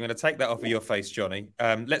slides. I'm going to take that off of your face, Johnny.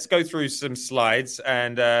 Let's go through some slides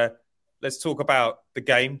and let's talk about the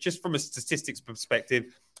game. Just from a statistics perspective,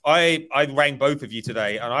 I rang both of you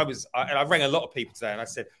today, and I rang a lot of people today, and I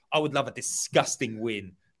said, I would love a disgusting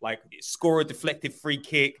win. Like, score a deflected free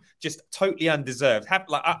kick, just totally undeserved.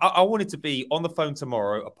 I wanted to be on the phone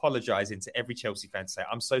tomorrow apologising to every Chelsea fan, say,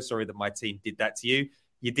 I'm so sorry that my team did that to you.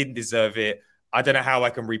 You didn't deserve it. I don't know how I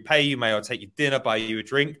can repay you. May I take you dinner, buy you a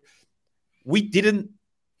drink? We didn't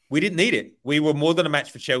need it. We were more than a match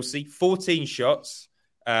for Chelsea. 14 shots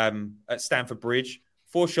at Stamford Bridge,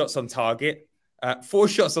 4 shots on target. 4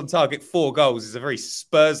 shots on target, 4 goals is a very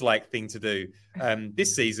Spurs-like thing to do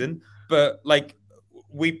this season. But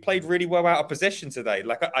we played really well out of possession today.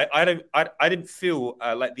 I didn't feel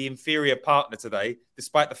like the inferior partner today,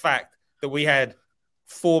 despite the fact that we had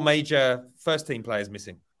 4 major first team players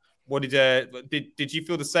missing. What did you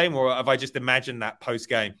feel the same, or have I just imagined that post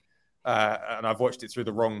game and I've watched it through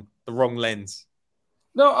the wrong lens?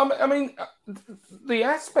 No, I mean the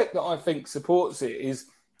aspect that I think supports it is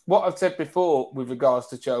what I've said before with regards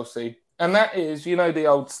to Chelsea, and that is, the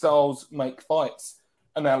old styles make fights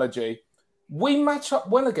analogy. We match up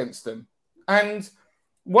well against them. And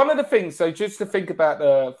one of the things, so just to think about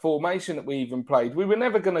the formation that we even played, we were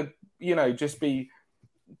never going to, just be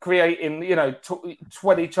creating,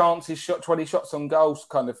 20 chances, 20 shots on goals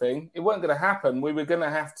kind of thing. It wasn't going to happen. We were going to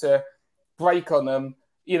have to break on them,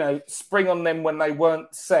 spring on them when they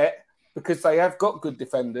weren't set, because they have got good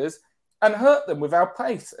defenders, and hurt them with our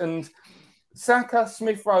pace. And Saka,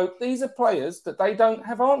 Smith Rowe, these are players that they don't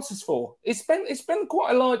have answers for. It's been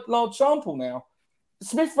quite a large sample now.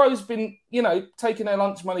 Smith Rowe's been, taking their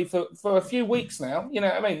lunch money for a few weeks now. You know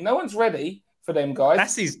what I mean? No one's ready for them guys.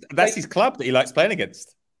 That's his club that he likes playing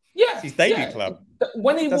against. Yeah, it's his debut club.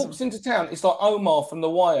 When he walks into town, it's like Omar from The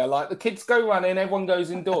Wire. Like the kids go running, everyone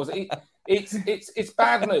goes indoors. It's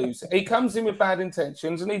bad news. He comes in with bad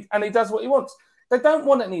intentions, and he does what he wants. They don't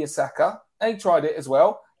want any of Saka. They tried it as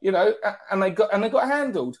well, and they got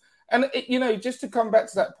handled. And just to come back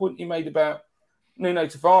to that point you made about Nuno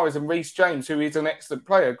Tavares and Reece James, who is an excellent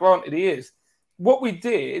player. Granted, he is. What we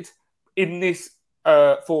did in this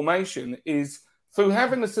formation is through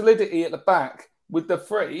having the solidity at the back with the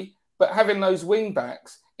three, but having those wing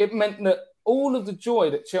backs, it meant that all of the joy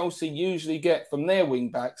that Chelsea usually get from their wing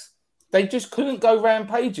backs, they just couldn't go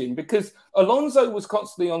rampaging because Alonso was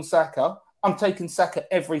constantly on Saka. I'm taking Saka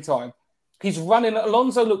every time. He's running.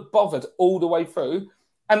 Alonso looked bothered all the way through.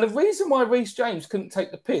 And the reason why Reece James couldn't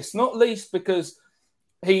take the piss, not least because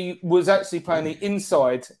he was actually playing the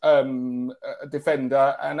inside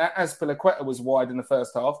defender and Azpilicueta was wide in the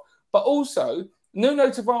first half, but also Nuno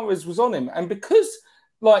Tavares was on him. And because,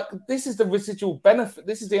 this is the residual benefit,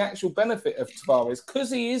 this is the actual benefit of Tavares,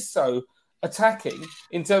 because he is so attacking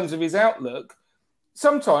in terms of his outlook,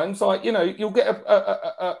 sometimes, you'll get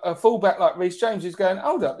a fullback like Reece James who's going,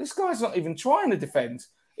 hold up, this guy's not even trying to defend.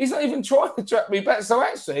 He's not even trying to track me back. So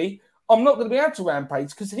actually, I'm not going to be able to rampage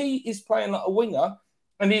because he is playing like a winger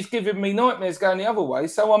and he's giving me nightmares going the other way.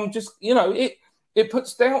 So I'm just, it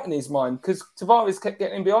puts doubt in his mind because Tavares kept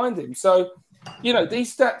getting behind him. So,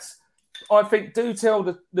 these stats, I think, do tell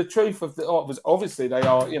the truth of obviously they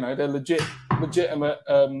are, they're legitimate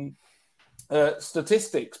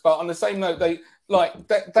statistics. But on the same note, they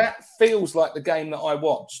that feels like the game that I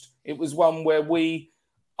watched. It was one where we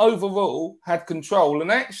overall had control.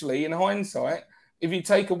 And actually, in hindsight, if you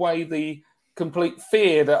take away the complete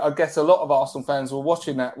fear that I guess a lot of Arsenal fans were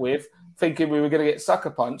watching that with, thinking we were going to get sucker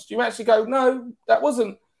punched, you actually go, no, that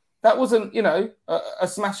wasn't, a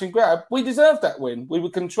smash and grab. We deserved that win. We were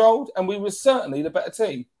controlled and we were certainly the better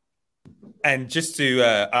team. And just to,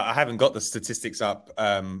 I haven't got the statistics up,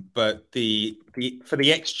 but for the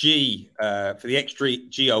XG, for the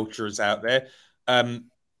XG ultras out there,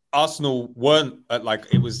 Arsenal weren't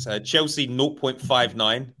it was Chelsea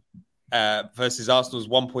 0.59 versus Arsenal's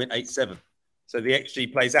 1.87. So the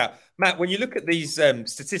XG plays out. Matt, when you look at these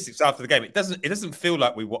statistics after the game, it doesn't feel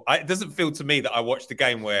like it doesn't feel to me that I watched a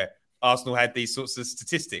game where Arsenal had these sorts of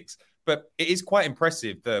statistics. But it is quite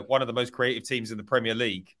impressive that one of the most creative teams in the Premier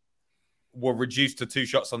League were reduced to 2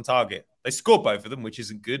 shots on target. They scored both of them, which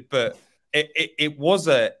isn't good, but it was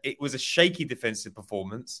a shaky defensive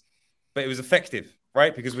performance, but it was effective,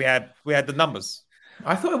 right? Because we had the numbers.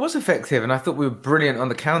 I thought it was effective, and I thought we were brilliant on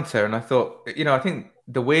the counter. And I thought, I think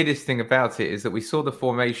the weirdest thing about it is that we saw the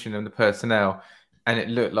formation and the personnel, and it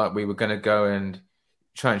looked like we were going to go and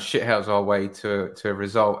try and shithouse our way to a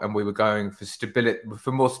result, and we were going for stability,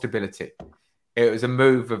 for more stability. It was a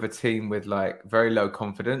move of a team with very low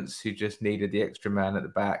confidence who just needed the extra man at the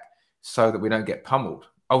back so that we don't get pummeled.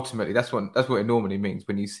 Ultimately, that's what it normally means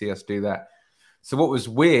when you see us do that. So what was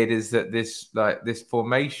weird is that this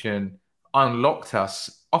formation unlocked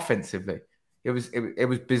us offensively. It was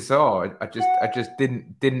bizarre. I just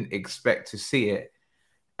didn't expect to see it,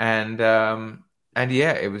 and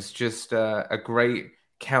yeah, it was just a great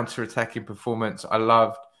counter-attacking performance. I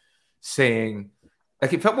loved seeing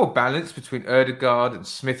it felt more balanced between Ødegaard and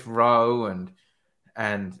Smith Rowe and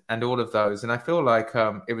all of those, and I feel like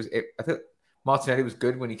I think Martinelli was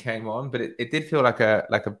good when he came on, but it did feel like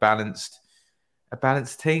a balanced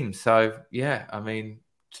team. So yeah, I mean,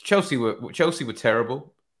 Chelsea were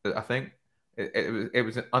terrible. I think it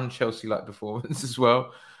was an un-Chelsea-like performance as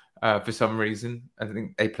well. For some reason, I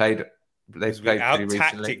think they played pretty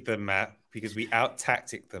recently. Them, Matt, because we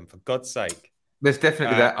out-tacticked them. For God's sake, there's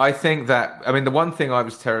definitely that. I think that. I mean, the one thing I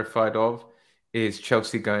was terrified of is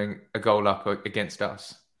Chelsea going a goal up against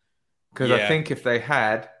us, because I think if they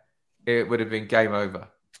had, it would have been game over.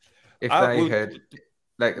 If they had,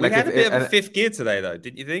 we had a bit of a fifth gear today, though,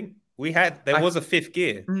 didn't you think? There was a fifth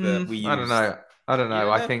gear that we used. I don't know. Yeah.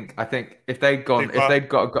 I think if they'd got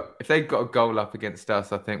a goal up against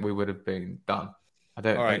us, I think we would have been done. I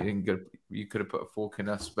don't think you could have put a fork in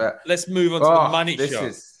us. But let's move on to the money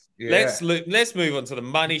shot. Let's move on to the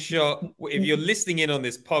money shot. If you're listening in on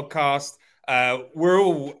this podcast, we're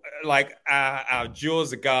all our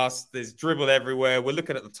jaws aghast. There's dribble everywhere. We're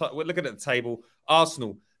looking at the table.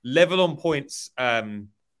 Arsenal level on points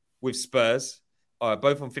with Spurs.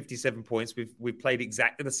 Both on 57 points. We've played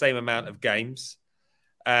exactly the same amount of games.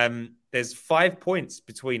 There's 5 points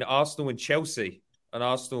between Arsenal and Chelsea, and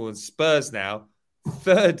Arsenal and Spurs now.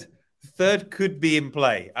 Third Third could be in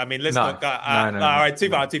play. I mean, let's look. No. All right, too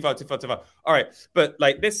far. All right, but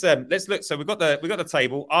like let's look. So we got the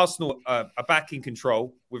table. Arsenal are back in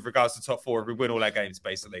control with regards to top four. If we win all our games,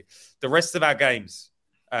 basically. The rest of our games,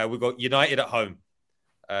 we've got United at home.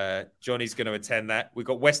 Johnny's going to attend that. We've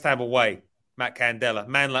got West Ham away. Matt Candela,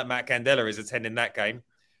 man like Matt Candela, is attending that game.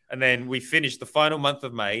 And then we finish the final month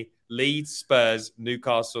of May. Leeds, Spurs,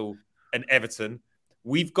 Newcastle, and Everton.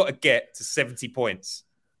 We've got to get to 70 points.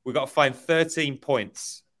 We've got to find 13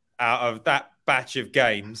 points out of that batch of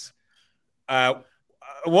games. What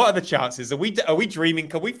are the chances? Are we dreaming?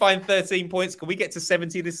 Can we find 13 points? Can we get to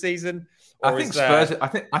 70 this season? I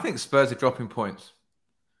think Spurs are dropping points.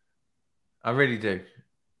 I really do.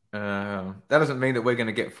 That doesn't mean that we're going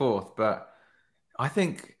to get fourth, but I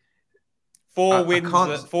think four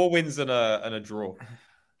wins and a draw.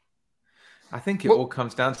 I think it all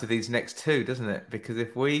comes down to these next two, doesn't it? Because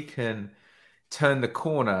if we can turn the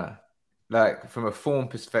corner, like from a form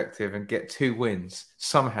perspective, and get 2 wins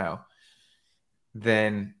somehow,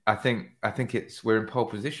 then I think we're in pole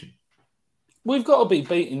position. We've got to be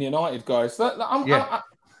beating United, guys. Do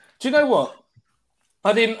you know what?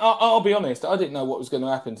 I'll be honest, I didn't know what was going to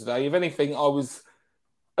happen today. If anything, I was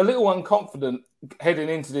a little unconfident heading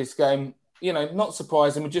into this game. You know, not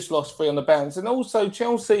surprising. We just lost 3 on the bounce. And also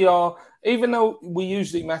Chelsea are, even though we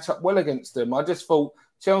usually match up well against them, I just thought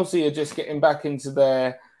Chelsea are just getting back into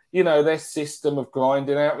their system of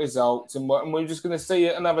grinding out results. And we're just going to see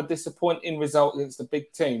another disappointing result against a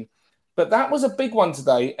big team. But that was a big one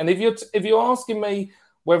today. And if you're asking me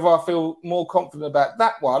whether I feel more confident about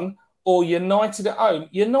that one or United at home,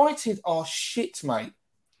 United are shit, mate.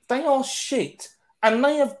 They are shit. And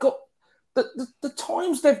they have got... The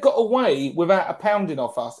times they've got away without a pounding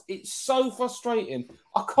off us, it's so frustrating.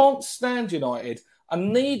 I can't stand United. I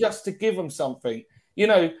need us to give them something, you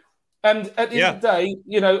know. And at the end of the day,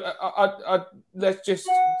 you know, I let's just,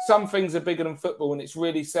 some things are bigger than football, and it's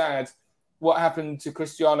really sad what happened to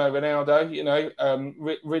Cristiano Ronaldo. You know,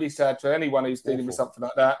 really sad for anyone who's dealing with something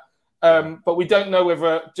like that. But we don't know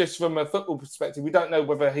whether, just from a football perspective, we don't know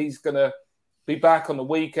whether he's going to be back on the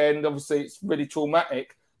weekend. Obviously, it's really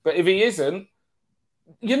traumatic. But if he isn't,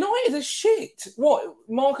 United are shit. What?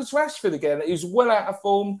 Marcus Rashford again, he's well out of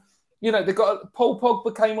form. You know, they got Paul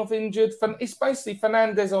Pogba came off injured. It's basically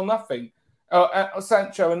Fernandes or nothing.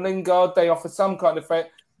 Sancho and Lingard, they offer some kind of threat.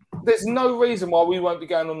 There's no reason why we won't be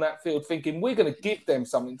going on that field thinking we're going to give them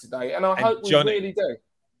something today. And I hope we really do.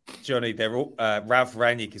 Johnny, they're all, Ralph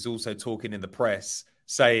Rangnick is also talking in the press.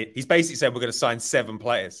 He's basically saying we're going to sign 7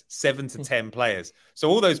 players, 7 to 10 players. So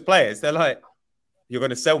all those players, they're like, you're going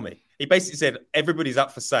to sell me. He basically said everybody's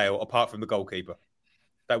up for sale apart from the goalkeeper.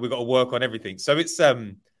 That we've got to work on everything. So it's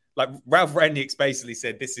like Ralph Rangnick's basically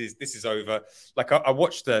said this is over. Like I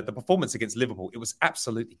watched the performance against Liverpool. It was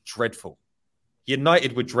absolutely dreadful.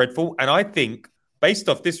 United were dreadful, and I think based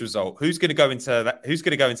off this result, who's going to go into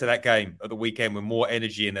that game at the weekend with more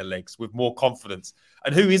energy in their legs, with more confidence,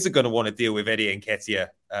 and who isn't going to want to deal with Eddie Nketiah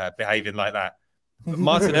behaving like that?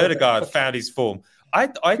 Martin Odegaard found his form. I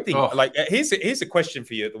think like here's a question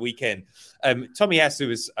for you at the weekend. Tomiyasu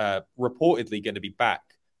is reportedly going to be back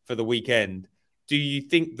for the weekend. Do you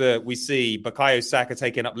think that we see Bukayo Saka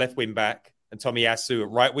taking up left wing back and Tomiyasu at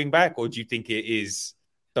right wing back, or do you think it is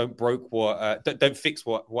don't fix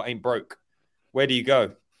what ain't broke? Where do you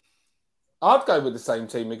go? I'd go with the same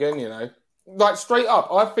team again. You know, like straight up.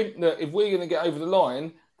 I think that if we're going to get over the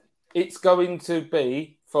line, it's going to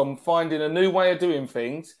be from finding a new way of doing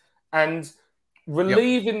things and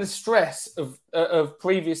relieving the stress of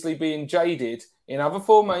previously being jaded in other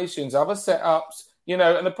formations, other setups, you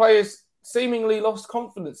know, and the players seemingly lost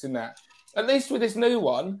confidence in that. At least with this new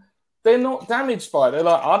one, they're not damaged by it. They're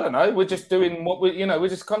like, I don't know, we're just doing what we're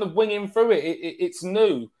just kind of winging through it. It's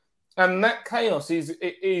new. And that chaos is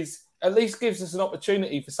at least gives us an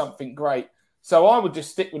opportunity for something great. So I would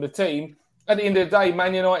just stick with the team. At the end of the day,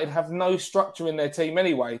 Man United have no structure in their team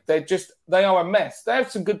anyway. They are a mess. They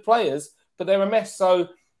have some good players, but they're a mess. So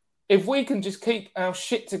if we can just keep our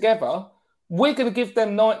shit together, we're going to give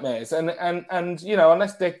them nightmares. And you know,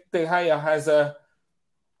 unless De Gea has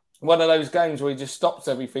one of those games where he just stops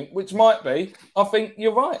everything, which might be, I think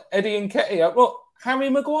you're right. Eddie Nketiah, look, Harry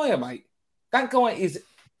Maguire, mate. That guy is,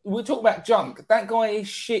 we're talking about junk. That guy is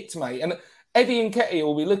shit, mate. And Eddie Nketiah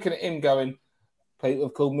will be looking at him going, people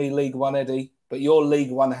have called me League One Eddie, but you're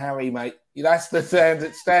League One Harry, mate. That's the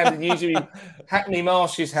standard. Usually Hackney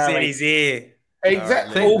Marsh's Harry. In his ear.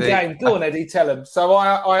 Exactly. All game. Go on, Eddie, tell him. So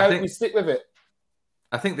I hope we stick with it.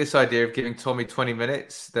 I think this idea of giving Tommy 20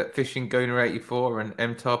 minutes that Fishing Gooner 84 and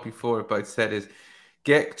M Tarpy 4 have both said is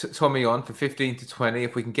get Tommy on for 15 to 20.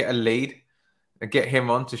 If we can get a lead, and get him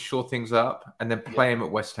on to shore things up, and then play him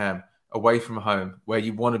at West Ham away from home, where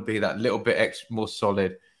you want to be that little bit extra, more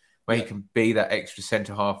solid, where he can be that extra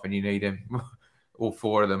centre half when you need him, all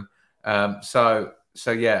four of them. So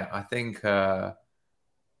yeah, I think I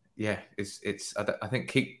think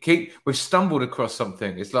keep we've stumbled across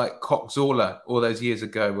something. It's like Coxola all those years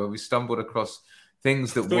ago, where we stumbled across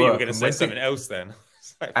things that work. You were going to say something else then.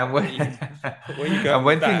 And when where you going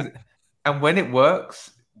with that? And when it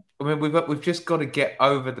works, I mean, we've just got to get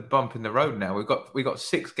over the bump in the road now. We've got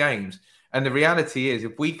 6 games, and the reality is,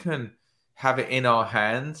 if we can have it in our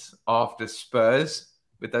hands after Spurs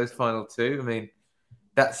with those final 2, I mean,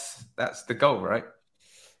 that's the goal, right?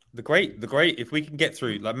 The great. If we can get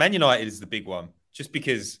through, like Man United is the big one, just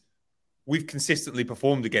because we've consistently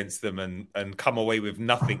performed against them and come away with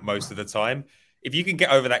nothing most of the time. If you can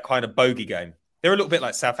get over that kind of bogey game, they're a little bit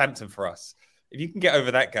like Southampton for us. If you can get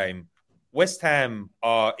over that game, West Ham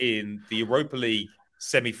are in the Europa League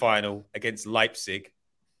semi-final against Leipzig.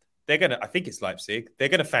 I think it's Leipzig. They're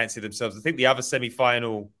going to fancy themselves. I think the other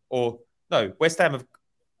semi-final, West Ham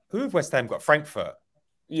who have West Ham got? Frankfurt.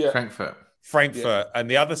 Yeah. Frankfurt. Yeah. And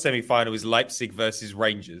the other semi-final is Leipzig versus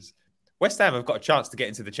Rangers. West Ham have got a chance to get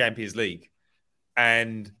into the Champions League.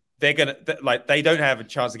 And they don't have a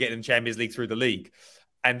chance to get in the Champions League through the league.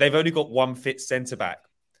 And they've only got one fit centre-back.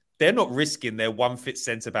 They're not risking their one fit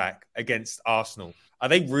centre-back against Arsenal. Are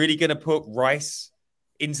they really going to put Rice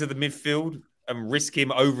into the midfield and risk him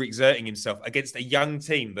overexerting himself against a young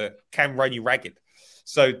team that can run you ragged?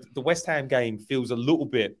 So the West Ham game feels a little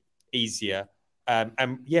bit easier.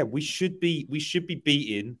 We should be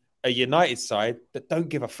beating a United side that don't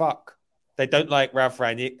give a fuck. They don't like Ralph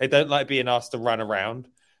Rangnick. They don't like being asked to run around.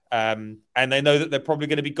 And they know that they're probably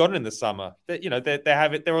going to be gone in the summer. They're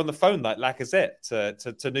on the phone like Lacazette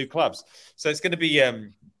to new clubs. So it's going to be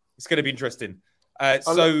interesting. I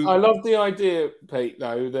love the idea, Pete,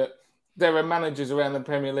 though, that there are managers around the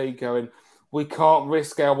Premier League going, we can't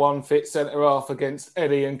risk our one fit centre half against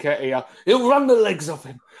Eddie Nketiah. He'll run the legs off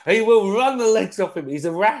him. He will run the legs off him. He's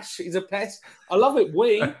a rash. He's a pest. I love it.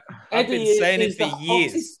 I've been saying it for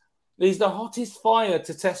years. He's the hottest fire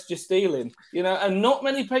to test your stealing, and not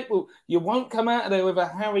many people, you won't come out of there with a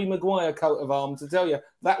Harry Maguire coat of arms to tell you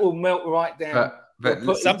that will melt right down.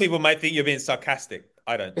 But some people might think you're being sarcastic.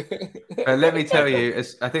 I don't. But let me tell you,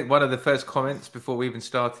 I think one of the first comments before we even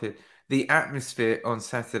started, the atmosphere on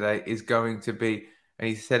Saturday is going to be, and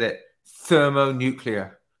he said it,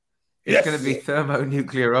 thermonuclear. It's going to be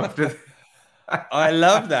thermonuclear after. I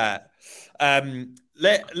love that.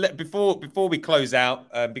 Before we close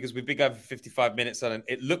out, because we've been going for 55 minutes on, and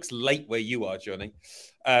it looks late where you are, Johnny.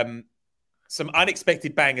 Some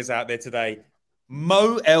unexpected bangers out there today.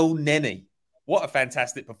 Mo Elneny, what a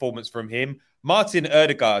fantastic performance from him. Martin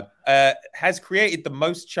Ødegaard has created the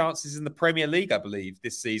most chances in the Premier League, I believe,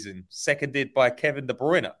 this season, seconded by Kevin De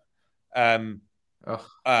Bruyne.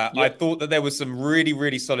 I thought that there was some really,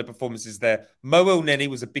 really solid performances there. Mo Elneny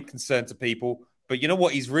was a big concern to people. But you know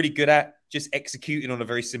what he's really good at? Just executing on a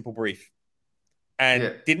very simple brief.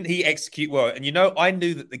 And didn't he execute well? And I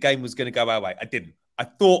knew that the game was going to go our way. I didn't. I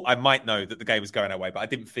thought I might know that the game was going our way, but I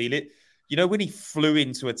didn't feel it. When he flew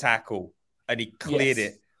into a tackle and he cleared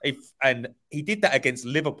it, and he did that against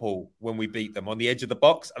Liverpool when we beat them on the edge of the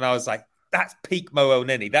box. And I was like, that's peak Mo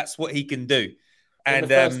Elneny. That's what he can do. And in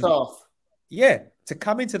the first half. Yeah, to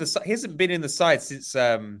come into the side. He hasn't been in the side since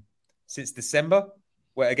December.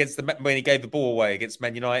 When he gave the ball away against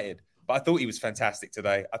Man United. But I thought he was fantastic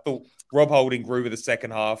today. I thought Rob Holding grew with the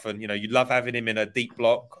second half, and you love having him in a deep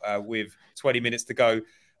block with 20 minutes to go.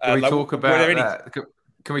 Can we talk about that?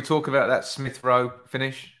 Can we talk about that Smith Rowe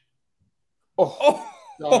finish? I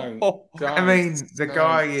mean, the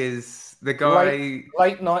guy is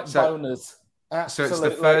late night boners. So it's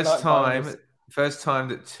the first time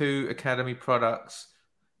that 2 academy products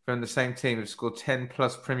from the same team have scored 10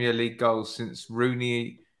 plus Premier League goals since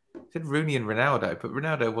Rooney. I said Rooney and Ronaldo, but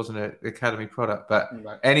Ronaldo wasn't an academy product. But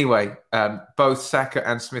anyway, both Saka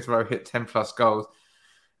and Smith Rowe hit 10 plus goals.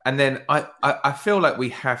 And then I feel like we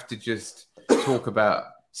have to just talk about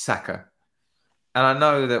Saka. And I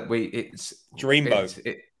know that it's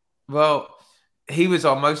Dreamboat. Well, he was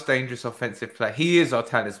our most dangerous offensive player. He is our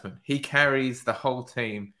talisman. He carries the whole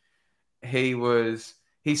team.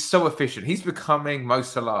 He's so efficient. He's becoming Mo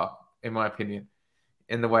Salah, in my opinion,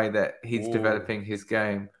 in the way that he's developing his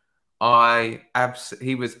game.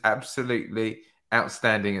 He was absolutely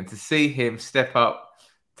outstanding. And to see him step up,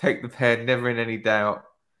 take the pen, never in any doubt.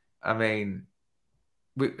 I mean,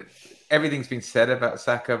 everything's been said about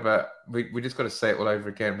Saka, but we just got to say it all over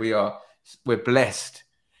again. We're blessed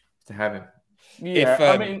to have him.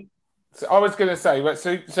 Yeah, So I was going to say, but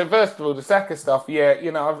so first of all, the Saka stuff, yeah,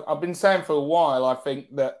 I've been saying for a while, I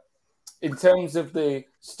think that in terms of the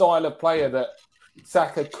style of player that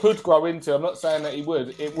Saka could grow into, I'm not saying that he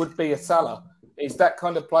would, it would be a Salah. He's that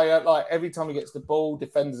kind of player, like every time he gets the ball,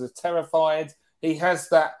 defenders are terrified. He has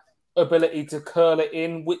that ability to curl it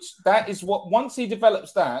in, which that is what, once he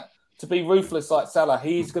develops that, to be ruthless like Salah,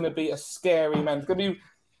 he's going to be a scary man. He's going to be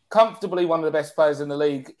comfortably one of the best players in the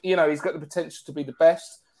league. He's got the potential to be the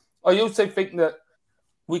best. I also think that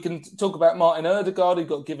we can talk about Martin Ødegaard, who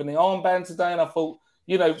got given the armband today, and I thought,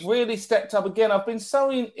 really stepped up again. I've been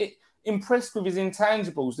so impressed with his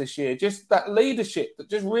intangibles this year, just that leadership that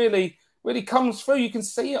just really, really comes through. You can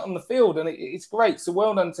see it on the field, and it's great. So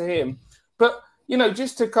well done to him. But,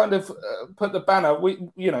 just to kind of put the banner, we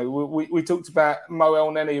talked about Mo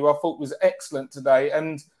Elneny, who I thought was excellent today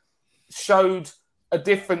and showed a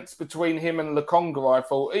difference between him and Lokonga, I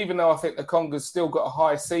thought, even though I think Lokonga's still got a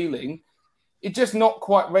high ceiling, it's just not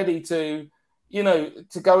quite ready to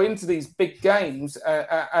go into these big games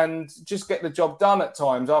and just get the job done at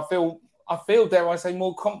times. I feel, dare I say,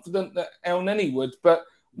 more confident that Elneny would, but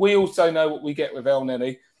we also know what we get with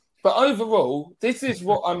Elneny. But overall, this is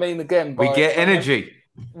what I mean again. We get energy.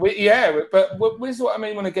 But this is what I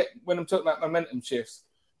mean when I'm talking about momentum shifts.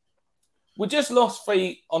 We just lost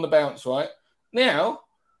 3 on the bounce, right? Now,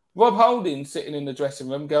 Rob Holding sitting in the dressing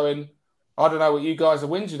room going, I don't know what you guys are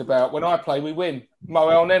whinging about. When I play, we win. Mo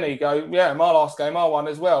Elneny go, yeah, my last game, I won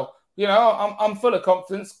as well. I'm full of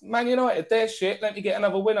confidence. Man United, they're shit. Let me get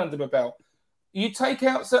another win under my belt. You take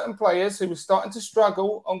out certain players who were starting to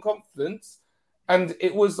struggle on confidence, and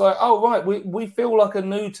it was like, oh, right, we feel like a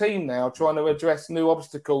new team now trying to address new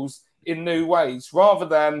obstacles in new ways rather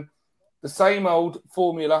than the same old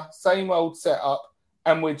formula, same old setup,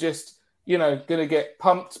 and we're just going to get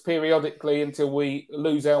pumped periodically until we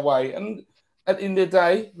lose our way. And at the end of the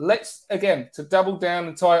day, let's, again, to double down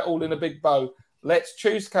and tie it all in a big bow, let's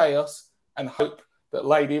choose chaos and hope that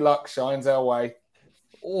Lady Luck shines our way.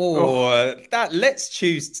 Let's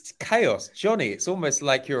choose chaos. Johnny, it's almost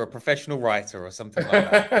like you're a professional writer or something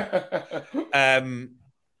like that.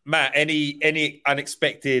 Matt, any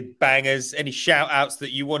unexpected bangers, any shout-outs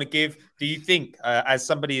that you want to give? Do you think, as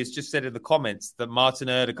somebody has just said in the comments, that Martin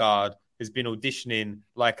Ødegaard has been auditioning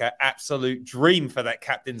like an absolute dream for that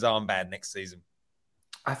captain's armband next season?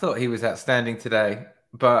 I thought he was outstanding today,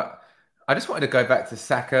 but I just wanted to go back to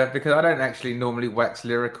Saka because I don't actually normally wax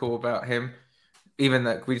lyrical about him, even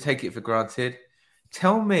though we take it for granted.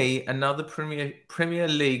 Tell me another Premier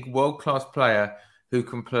League world-class player who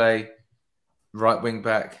can play right wing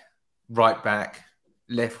back, right back,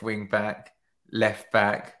 left wing back, left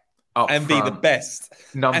back, up and front, be the best,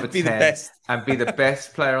 number 10, and be the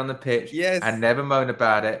best player on the pitch, yes, and never moan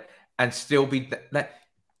about it, and still be that.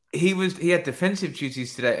 He had defensive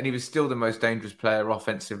duties today, and he was still the most dangerous player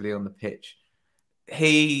offensively on the pitch.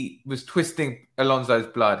 He was twisting Alonso's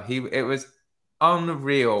blood. It was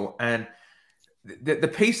unreal, and the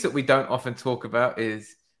piece that we don't often talk about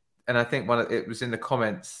is, and I think it was in the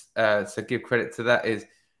comments, so give credit to that, is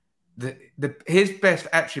his best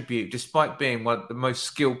attribute, despite being one of the most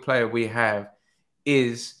skilled player we have,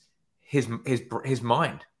 is his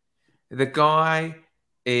mind. The guy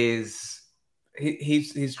is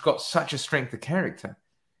he's got such a strength of character.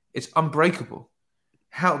 It's unbreakable.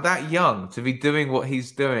 How that young to be doing what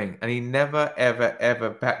he's doing, and he never ever ever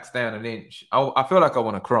backs down an inch. I feel like I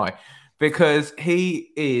want to cry because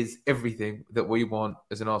he is everything that we want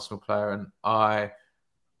as an Arsenal player, and I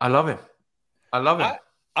love him. I love him.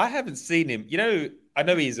 I haven't seen him. I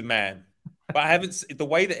know he's a man, but I haven't the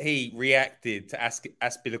way that he reacted to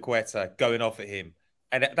Azpilicueta going off at him,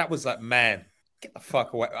 and that was like, man, get the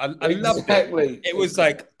fuck away. I loved it. It was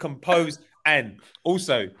like composed, and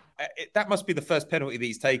also that must be the first penalty that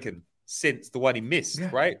he's taken since the one he missed,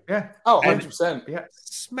 right? Yeah. Oh, 100%. Yeah.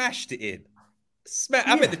 Smashed it in.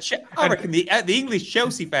 I reckon the English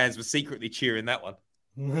Chelsea fans were secretly cheering that one.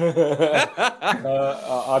 I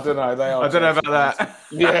don't know. I don't know about that.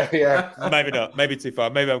 Yeah. Maybe not. Maybe too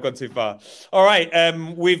far. Maybe I've gone too far. All right.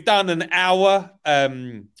 We've done an hour.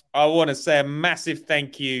 I want to say a massive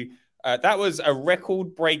thank you. That was a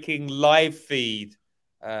record-breaking live feed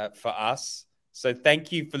for us. So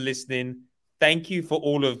thank you for listening. Thank you for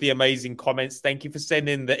all of the amazing comments. Thank you for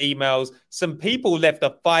sending the emails. Some people left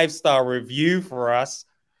a 5-star review for us.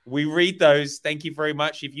 We read those. Thank you very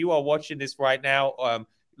much. If you are watching this right now,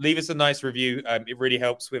 leave us a nice review. It really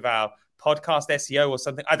helps with our podcast SEO or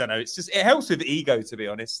something. I don't know. It helps with ego, to be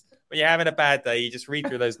honest. When you're having a bad day, you just read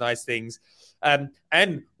through those nice things. And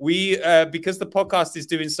we, because the podcast is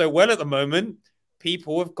doing so well at the moment,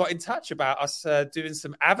 people have got in touch about us doing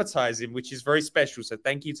some advertising, which is very special. So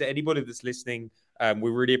thank you to anybody that's listening.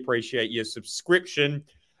 We really appreciate your subscription.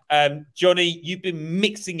 Johnny, you've been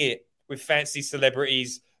mixing it with fancy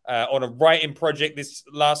celebrities on a writing project this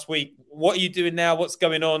last week. What are you doing now? What's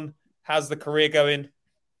going on? How's the career going?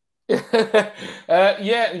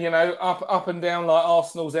 Yeah, you know, up and down like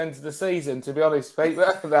Arsenal's end of the season, to be honest, Pete.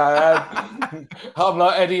 I'm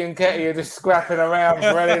like Eddie and Ketty are just scrapping around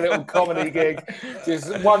for any little comedy gig.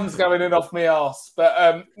 Just one's going in off my arse.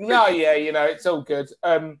 But no, yeah, you know, it's all good.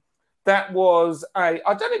 That was I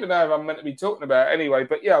don't even know if I'm meant to be talking about it anyway,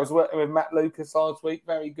 but yeah, I was working with Matt Lucas last week.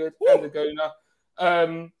 Very good. And the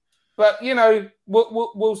Gooner. But, you know,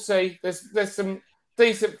 we'll see. There's some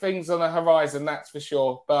decent things on the horizon, that's for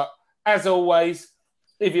sure. But as always,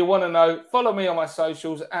 if you want to know, follow me on my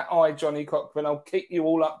socials at @iJohnnyCochran. I'll keep you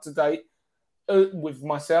all up to date with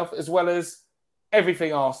myself as well as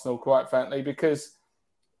everything Arsenal, quite frankly, because,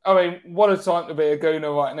 I mean, what a time to be a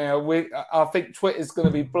Gooner right now. I think Twitter's going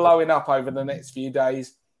to be blowing up over the next few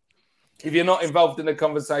days. If you're not involved in the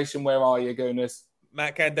conversation, where are you, Gooners?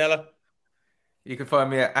 Matt Candela? You can find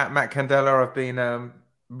me at Matt Candela. I've been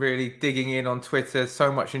really digging in on Twitter.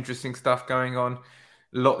 So much interesting stuff going on.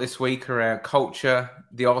 A lot this week around culture,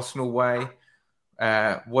 the Arsenal way,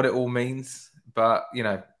 what it all means. But, you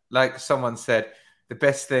know, like someone said, the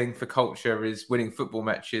best thing for culture is winning football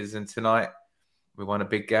matches. And tonight we won a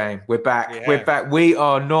big game. We're back. Yeah. We're back. We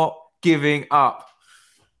are not giving up.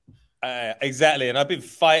 Exactly. And I've been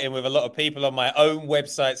fighting with a lot of people on my own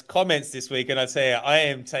website's comments this week. And I tell you, I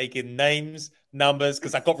am taking names, numbers,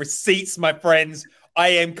 because I've got receipts, my friends. I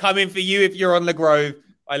am coming for you if you're on the Grove.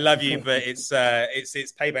 I love you, but it's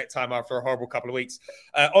payback time after a horrible couple of weeks.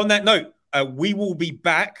 On that note, we will be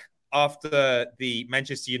back after the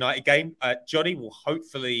Manchester United game. Johnny will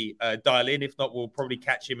hopefully dial in. If not, we'll probably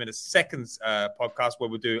catch him in a second podcast where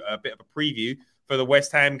we'll do a bit of a preview for the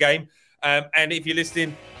West Ham game. And if you're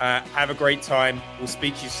listening, have a great time. We'll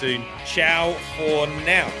speak to you soon. Ciao for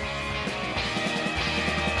now.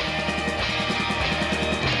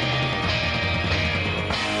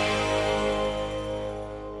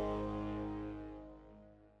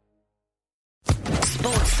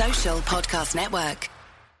 Sports Social Podcast Network.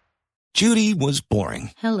 Judy was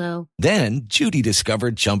boring. Hello. Then Judy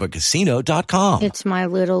discovered ChumbaCasino.com. It's my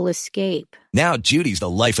little escape. Now Judy's the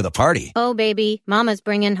life of the party. Oh, baby, mama's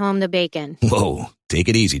bringing home the bacon. Whoa, take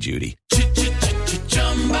it easy, Judy.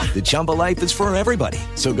 The Chumba life is for everybody.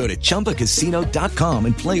 So go to ChumbaCasino.com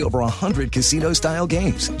and play over 100 casino-style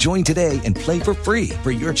games. Join today and play for free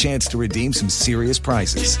for your chance to redeem some serious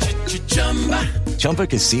prizes.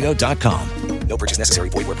 ChumbaCasino.com. No purchase necessary.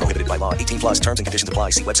 Void where prohibited by law. 18+ terms and conditions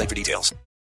apply. See website for details.